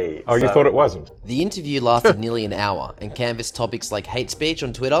BBC. Oh, you thought it wasn't? The interview lasted nearly an hour and canvassed topics like hate speech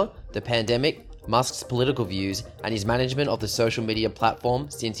on Twitter, the pandemic, Musk's political views, and his management of the social media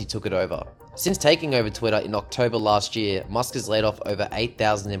platform since he took it over. Since taking over Twitter in October last year, Musk has laid off over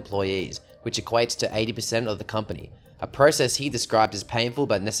 8,000 employees, which equates to 80% of the company, a process he described as painful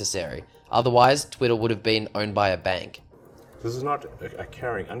but necessary. Otherwise, Twitter would have been owned by a bank. This is not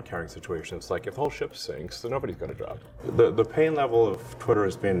a uncaring situation. It's like if the whole ship sinks, then nobody's got a job. The pain level of Twitter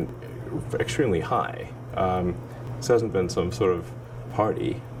has been extremely high. This hasn't been some sort of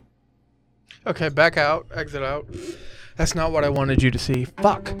party. Okay, back out. Exit out. That's not what I wanted you to see.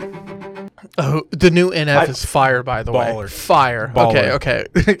 Fuck. Oh, the new NF is fire, by the way. Baller. Fire. Baller. Okay.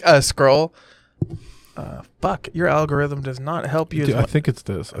 Scroll. Fuck. Your algorithm does not help you. Dude, as I much. think it's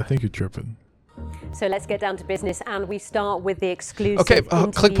this. I think you're tripping. So let's get down to business, and we start with the exclusive Okay,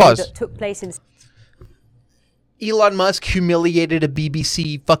 interview click pause. that took place in. Elon Musk humiliated a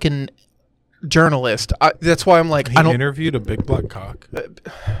BBC fucking journalist. That's why I'm like, He I don't. interviewed a big black cock.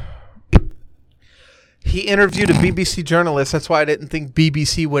 He interviewed a BBC journalist. That's why I didn't think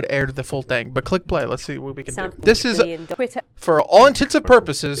BBC would air the full thing. But click play. Let's see what we can do. This is, Twitter. for all intents and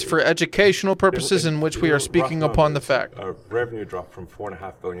purposes, for educational purposes in which we are speaking upon the fact. Revenue dropped from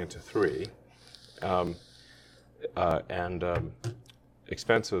 $4.5 billion to $3 billion, and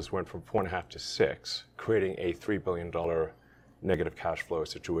expenses went from $4.5 billion to $6 billion, creating a $3 billion negative cash flow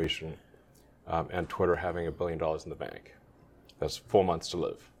situation, and Twitter having $1 billion in the bank. That's 4 months to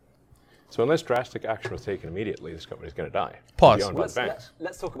live. So unless drastic action was taken immediately, this company's going to die. Pause. Be owned by the banks.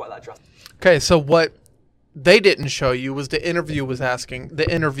 Let's talk about that, Justin. Okay, so what they didn't show you was the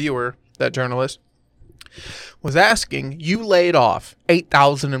interviewer, that journalist, was asking, you laid off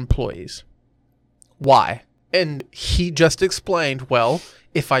 8,000 employees. Why? And he just explained, well,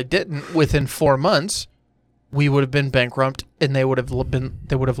 if I didn't, within 4 months, we would have been bankrupt and they would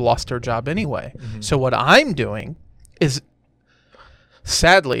have lost their job anyway. So what I'm doing is,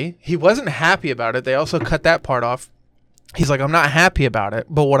 sadly, he wasn't happy about it. They also cut that part off. He's like, I'm not happy about it,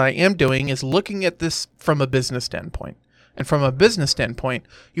 but what I am doing is looking at this from a business standpoint. And from a business standpoint,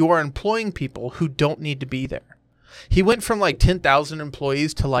 you are employing people who don't need to be there. He went from like 10,000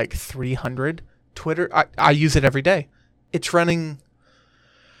 employees to like 300. Twitter, I use it every day. It's running,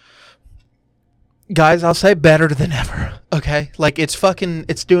 guys, I'll say better than ever. Okay? Like it's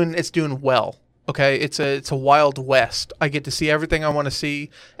doing well. Okay? It's a wild west. I get to see everything I want to see.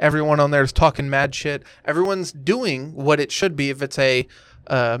 Everyone on there is talking mad shit. Everyone's doing what it should be if it's a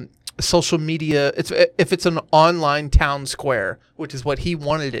social media, if it's an online town square, which is what he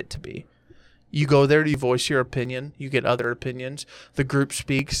wanted it to be. You go there, you voice your opinion, you get other opinions, the group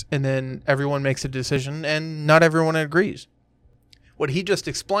speaks, and then everyone makes a decision, and not everyone agrees. What he just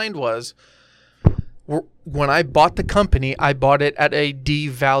explained was, when I bought the company, I bought it at a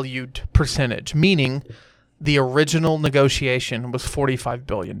devalued percentage, meaning the original negotiation was $45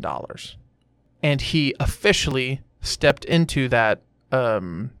 billion. And he officially stepped into that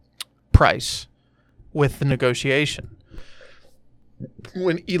price with the negotiation.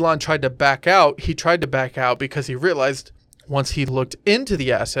 When Elon tried to back out, because he realized once he looked into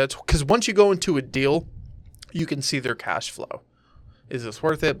the assets, because once you go into a deal, you can see their cash flow. Is this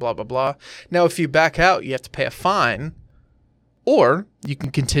worth it? Blah, blah, blah. Now, if you back out, you have to pay a fine, or you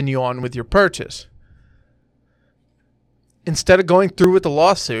can continue on with your purchase. Instead of going through with the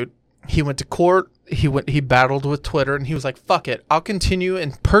lawsuit, he went to court. He battled with Twitter, and he was like, fuck it. I'll continue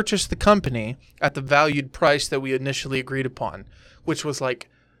and purchase the company at the valued price that we initially agreed upon, which was like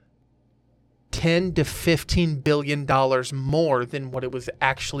 $10 to $15 billion more than what it was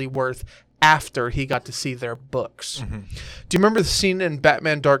actually worth after he got to see their books. Do you remember the scene in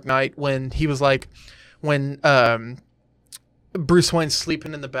Batman Dark Knight when he was like, when Bruce Wayne's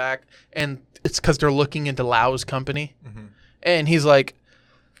sleeping in the back, and it's because they're looking into Lau's company? And he's like,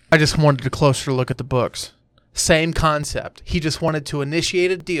 I just wanted a closer look at the books. Same concept. He just wanted to initiate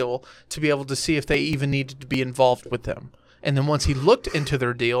a deal to be able to see if they even needed to be involved with them. And then once he looked into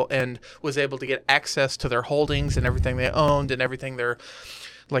their deal and was able to get access to their holdings and everything they owned and everything their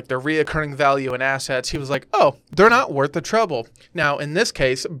reoccurring value and assets, he was like, oh, they're not worth the trouble. Now, in this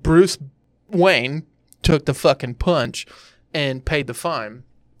case, Bruce Wayne took the fucking punch and paid the fine.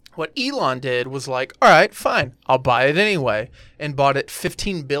 What Elon did was like, all right, fine, I'll buy it anyway, and bought it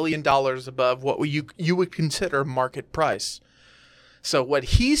 $15 billion above what you would consider market price. So what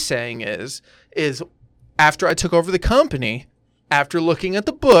he's saying is after I took over the company, after looking at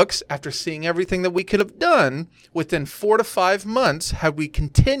the books, after seeing everything that we could have done, within 4 to 5 months, had we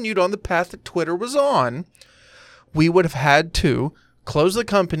continued on the path that Twitter was on, we would have had to close the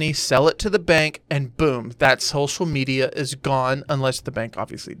company, sell it to the bank, and boom, that social media is gone, unless the bank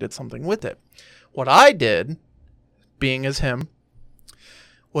obviously did something with it. What I did, being as him,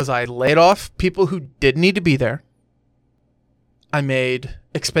 was I laid off people who didn't need to be there. I made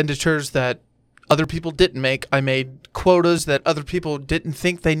expenditures that other people didn't make. I made quotas that other people didn't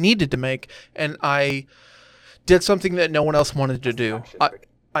think they needed to make. And I did something that no one else wanted to do.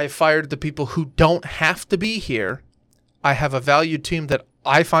 I fired the people who don't have to be here. I have a valued team that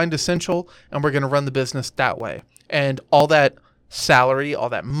I find essential, and we're going to run the business that way. And all that salary, all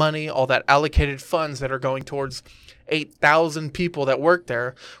that money, all that allocated funds that are going towards 8,000 people that work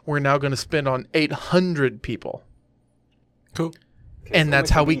there, we're now going to spend on 800 people. Cool. So And that's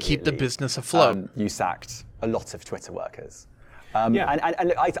how we almost keep the immediately, business afloat. You sacked a lot of Twitter workers. And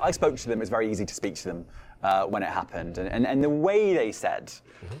I spoke to them. It was very easy to speak to them when it happened. And the way they said,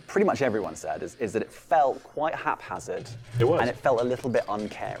 pretty much everyone said, is that it felt quite haphazard. It was. And it felt a little bit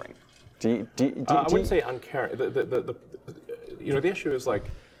uncaring. I wouldn't say uncaring. The issue is like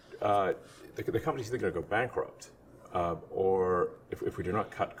the company's either going to go bankrupt or if we do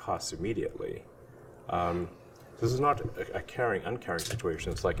not cut costs immediately. This is not a caring, uncaring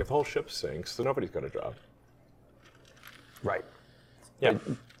situation. It's like if the whole ship sinks, then nobody's got a job. Right. Yeah.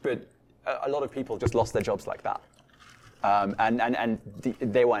 But a lot of people just lost their jobs like that.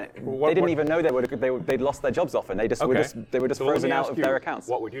 They weren't. They didn't even know they'd lost their jobs often. They just were just frozen out of their accounts.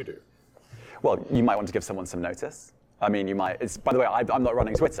 What would you do? Well, you might want to give someone some notice. I mean, you might. By the way, I'm not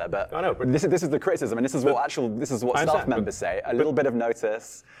running Twitter, but, I know, but this is the criticism, and this is what staff members say. A little bit of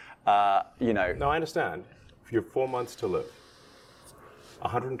notice, No, I understand. If you have 4 months to live,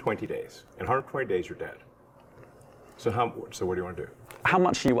 120 days. In 120 days, you're dead. So what do you want to do? How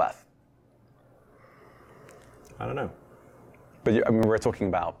much are you worth? I don't know. But I mean, we're talking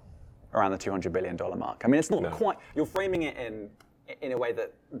about around the $200 billion mark. I mean, it's not No. quite. You're framing it in a way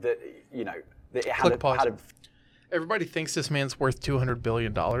that you know that it Click had pause. had a Everybody thinks this man's worth $200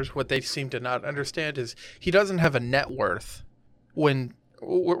 billion. What they seem to not understand is he doesn't have a net worth when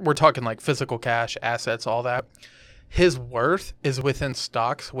we're talking like physical cash, assets, all that. His worth is within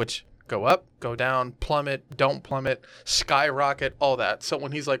stocks, which go up, go down, plummet, don't plummet, skyrocket, all that. So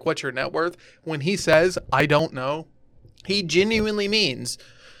when he's like, what's your net worth? When he says, I don't know, he genuinely means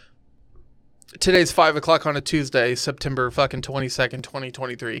today's 5 o'clock on a Tuesday, September fucking 22nd,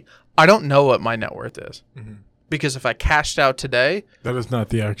 2023. I don't know what my net worth is. Mm-hmm. Because if I cashed out today, That is not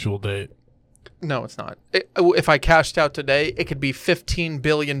the actual date. no, it's not. If I cashed out today, it could be $15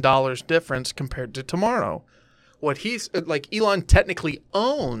 billion difference compared to tomorrow. What he's like, Elon technically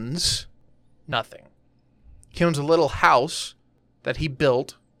owns nothing. He owns a little house that he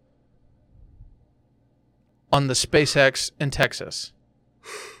built on the SpaceX in Texas.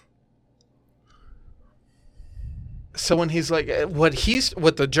 So when he's like, what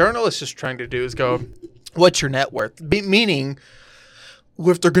the journalist is trying to do is go, what's your net worth? Meaning,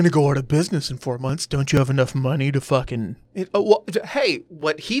 if they're going to go out of business in 4 months, don't you have enough money to fucking... hey,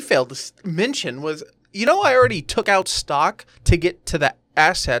 what he failed to mention was, I already took out stock to get to the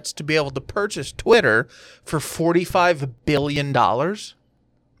assets to be able to purchase Twitter for $45 billion.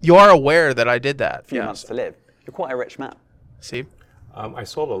 You are aware that I did that. few months to live. You're quite a rich man. See? I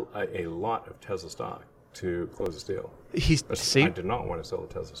sold a lot of Tesla stock to close this deal. See? I did not want to sell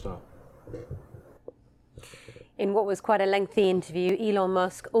the Tesla stock. In what was quite a lengthy interview, Elon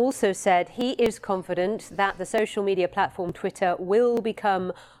Musk also said he is confident that the social media platform Twitter will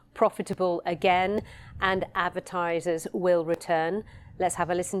become profitable again and advertisers will return. Let's have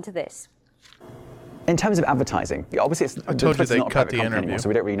a listen to this. In terms of advertising, obviously I told you Twitter's they not a cut private the company interview. anymore, so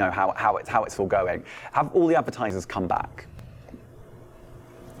we don't really know how it's all going. Have all the advertisers come back?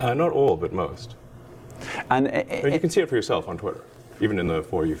 Not all, but most. And You can see it for yourself on Twitter, even in the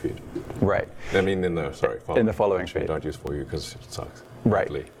For You feed. right. I mean, in the following Actually, feed. don't use For You because it sucks. Right.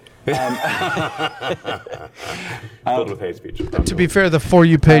 Filled with hate speech. To be fair, the For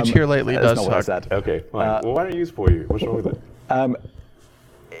You page here lately That's does not what I suck. said. Okay, fine. Well, why don't you use For You? What's wrong with it?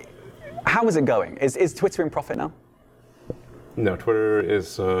 How is it going? Is Twitter in profit now? No, Twitter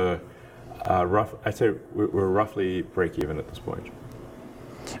is rough. I'd say we're roughly break even at this point.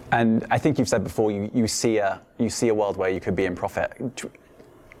 And I think you've said before you see a world where you could be in profit.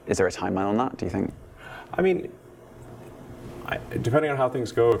 Is there a timeline on that, do you think? I mean, depending on how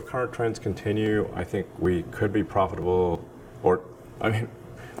things go, if current trends continue, I think we could be profitable. Or, I mean,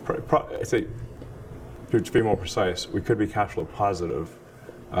 I'd say, to be more precise, we could be cash flow positive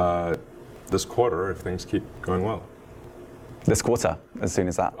this quarter if things keep going well. This quarter, as soon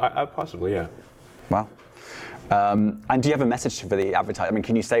as that? Possibly, yeah. Wow. And do you have a message for the advertisers? I mean,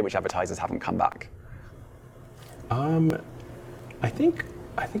 can you say which advertisers haven't come back? I think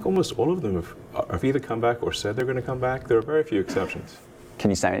almost all of them have either come back or said they're going to come back. There are very few exceptions. Can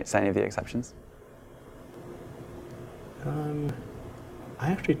you say any of the exceptions? I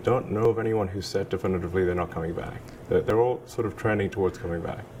actually don't know of anyone who said definitively they're not coming back. They're all sort of trending towards coming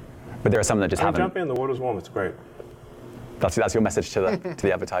back. But there are some that just haven't. Jump in, the water's warm, it's great. That's your message to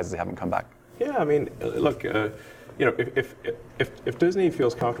the advertisers who haven't come back. Yeah, I mean, look, if Disney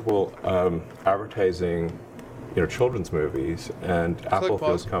feels comfortable advertising, children's movies, and Apple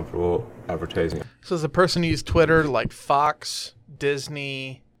feels comfortable advertising. So as a person who uses Twitter, like Fox,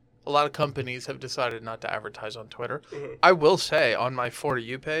 Disney, a lot of companies have decided not to advertise on Twitter. Mm-hmm. I will say on my For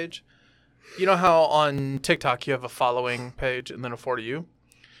You page, you know how on TikTok you have a following page and then a For You?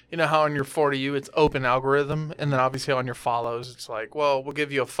 You know how on your For You it's open algorithm, and then obviously on your follows it's like, well, we'll give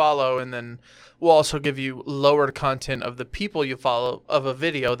you a follow, and then we'll also give you lowered content of the people you follow of a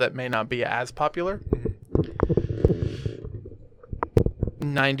video that may not be as popular.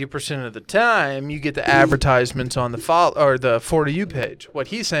 90% of the time, you get the advertisements on the the For You page. What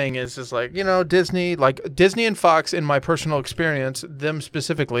he's saying is like, Disney and Fox, in my personal experience, them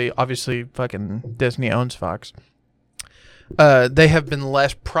specifically, obviously, fucking Disney owns Fox. They have been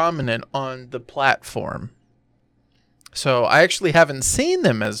less prominent on the platform. So I actually haven't seen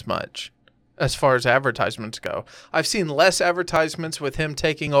them as much as far as advertisements go. I've seen less advertisements with him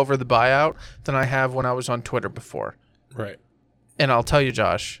taking over the buyout than I have when I was on Twitter before. Right. And I'll tell you,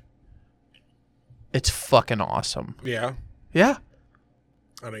 Josh, it's fucking awesome. Yeah. Yeah.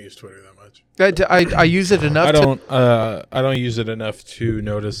 I don't use Twitter that much. I use it enough. I don't use it enough to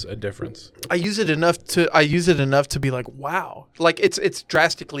notice a difference. I use it enough to be like, wow, like it's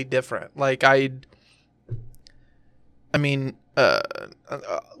drastically different. Like I mean,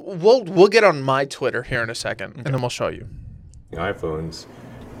 we'll get on my Twitter here in a second, and then we'll show you. iPhones,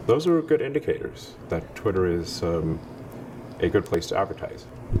 those are good indicators that Twitter is a good place to advertise.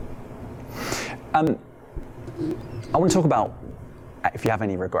 I want to talk about if you have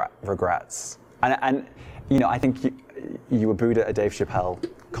any regrets. And you know, I think you were booed at a Dave Chappelle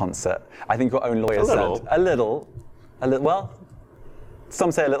concert. I think your own lawyer said a little. Well,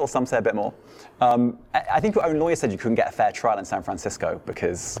 some say a little, some say a bit more. I think your own lawyer said you couldn't get a fair trial in San Francisco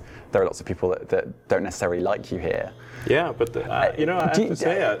because there are lots of people that don't necessarily like you here. Yeah, but I have to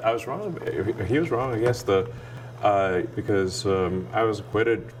say I was wrong. He was wrong, I guess, because I was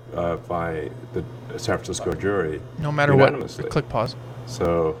acquitted by the San Francisco jury. No matter what, click pause.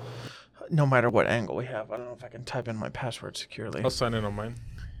 So, no matter what angle we have, I don't know if I can type in my password securely. I'll sign in on mine.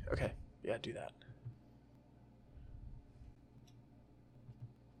 Okay, yeah, do that.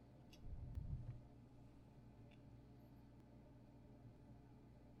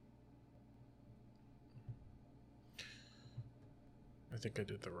 I think I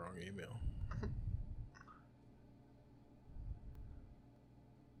did the wrong email.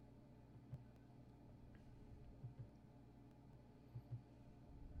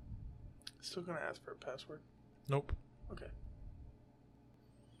 Still gonna ask for a password? Nope. Okay.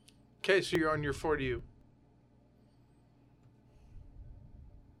 Okay, so you're on your For You.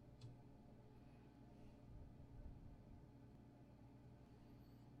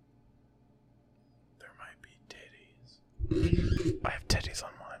 There might be titties. I have titties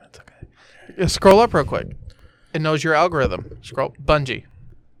on mine. It's okay. Yeah, scroll up real quick. It knows your algorithm. Scroll. Bungie.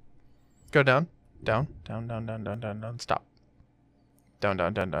 Go down. Down. Down. Down. Down. Down. Down. Down. Stop. Down.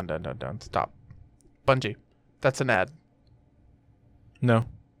 Down. Down. Down. Down. Down. Down. Stop. Bungie. That's an ad. No.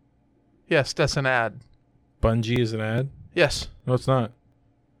 Yes, that's an ad. Bungie is an ad? Yes. No, it's not.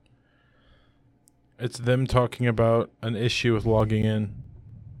 It's them talking about an issue with logging in.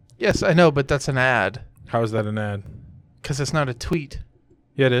 Yes, I know, but that's an ad. How is that an ad? Because it's not a tweet.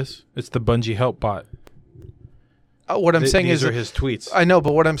 Yeah, it is. It's the Bungie help bot. What I'm saying these is are his tweets. I know,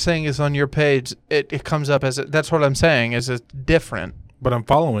 but what I'm saying is on your page, it comes up as that's what I'm saying is it's different. But I'm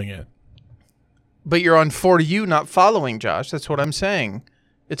following it. But you're on For You, not following, Josh. That's what I'm saying.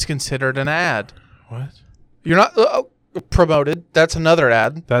 It's considered an ad. What? You're not promoted. That's another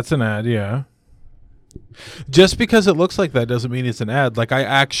ad. That's an ad, yeah. Just because it looks like that doesn't mean it's an ad. Like, I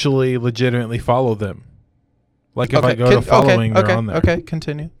actually legitimately follow them. Like, if I go to following, they're on there. Okay,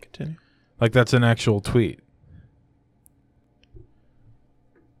 continue. Like, that's an actual tweet.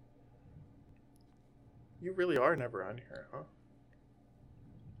 You really are never on here, huh?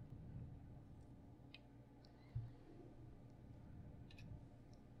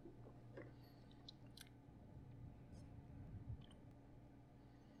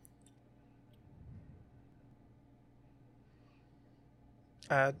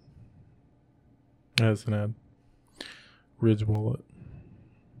 Ad. That's an ad. Ridge Wallet.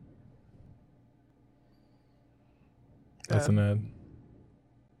 That's an ad.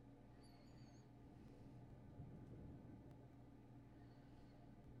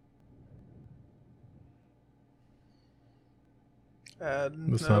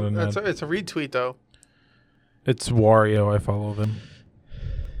 That's not an ad. It's a retweet, though. It's Wario. I follow them.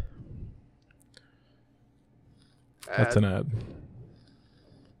 That's an ad.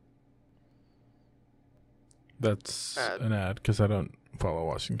 That's an ad because I don't follow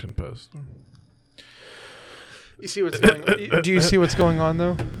Washington Post. You see what's going on? Do you see what's going on,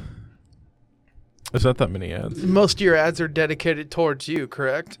 though? There's not that many ads. Most of your ads are dedicated towards you,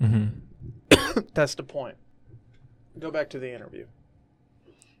 correct? Mm-hmm. That's the point. Go back to the interview.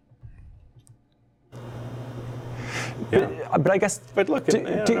 Yeah. But I guess. But look,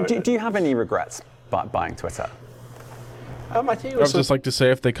 do you have any regrets buying Twitter? I think I would just like to say,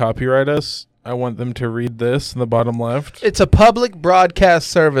 if they copyright us, I want them to read this in the bottom left. It's a public broadcast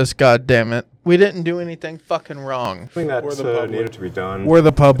service, goddammit. We didn't do anything fucking wrong. I think that needed to be done. We're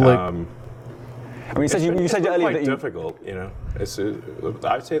the public. I mean, you said earlier that difficult. You know, I'd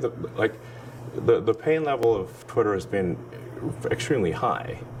say that the pain level of Twitter has been extremely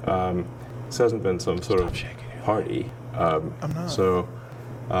high. This hasn't been some sort of party. I'm not. So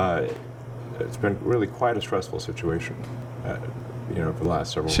it's been really quite a stressful situation. For the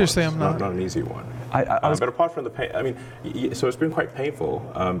last several Seriously, months. I'm not an easy one. but apart from the pain, I mean, so it's been quite painful.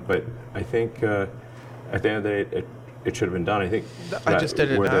 But I think at the end of the day, it should have been done. I think I just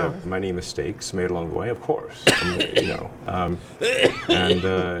did it were now. there many mistakes made along the way? Of course,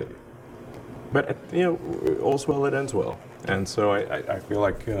 but all's well that ends well. And so I feel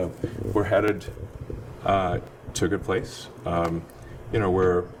like we're headed to a good place.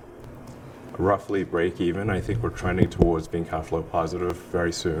 We're roughly break even. I think we're trending towards being cash flow positive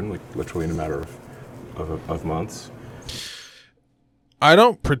very soon, like literally in a matter of months. I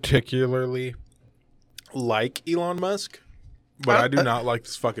don't particularly like Elon Musk, but I do not like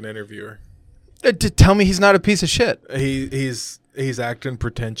this fucking interviewer. Tell me he's not a piece of shit. He's acting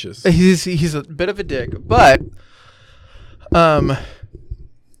pretentious. He's a bit of a dick, but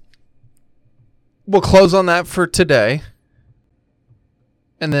we'll close on that for today,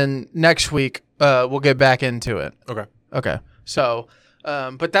 and then next week we'll get back into it. Okay. So,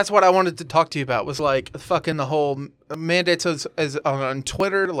 but that's what I wanted to talk to you about was like fucking the whole mandates as on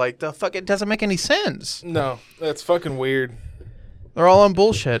Twitter. Like the fuck, it doesn't make any sense. No, that's fucking weird. They're all on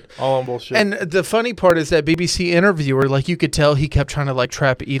bullshit. And the funny part is that BBC interviewer, like you could tell he kept trying to like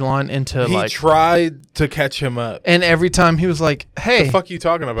trap Elon into he tried to catch him up. And every time he was like, hey. The fuck you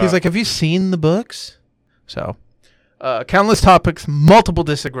talking about? He's like, have you seen the books? So, countless topics, multiple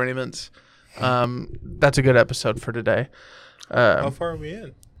disagreements. That's a good episode for today. How far are we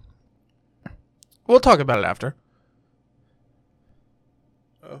in? We'll talk about it after.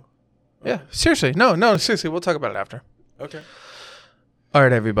 Oh. Okay. Yeah, seriously. No, seriously. We'll talk about it after. Okay. All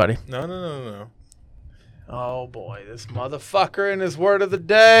right, everybody. No. Oh, boy. This motherfucker and his word of the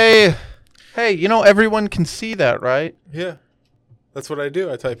day. Hey, you know, everyone can see that, right? Yeah. That's what I do.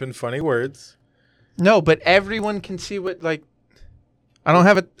 I type in funny words. No, but everyone can see what, like, I don't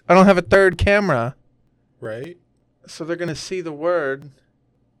have a third camera. Right. So they're going to see the word.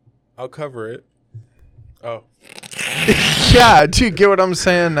 I'll cover it. Oh. Yeah, do you get what I'm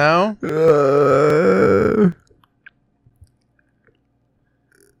saying now?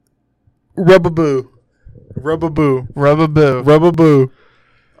 Rubbaboo.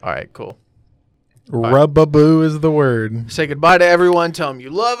 All right, cool. Rubbaboo is the word. Say goodbye to everyone. Tell them you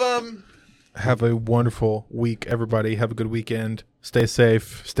love them. Have a wonderful week, everybody. Have a good weekend. Stay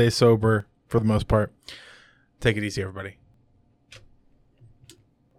safe. Stay sober for the most part. Take it easy, everybody.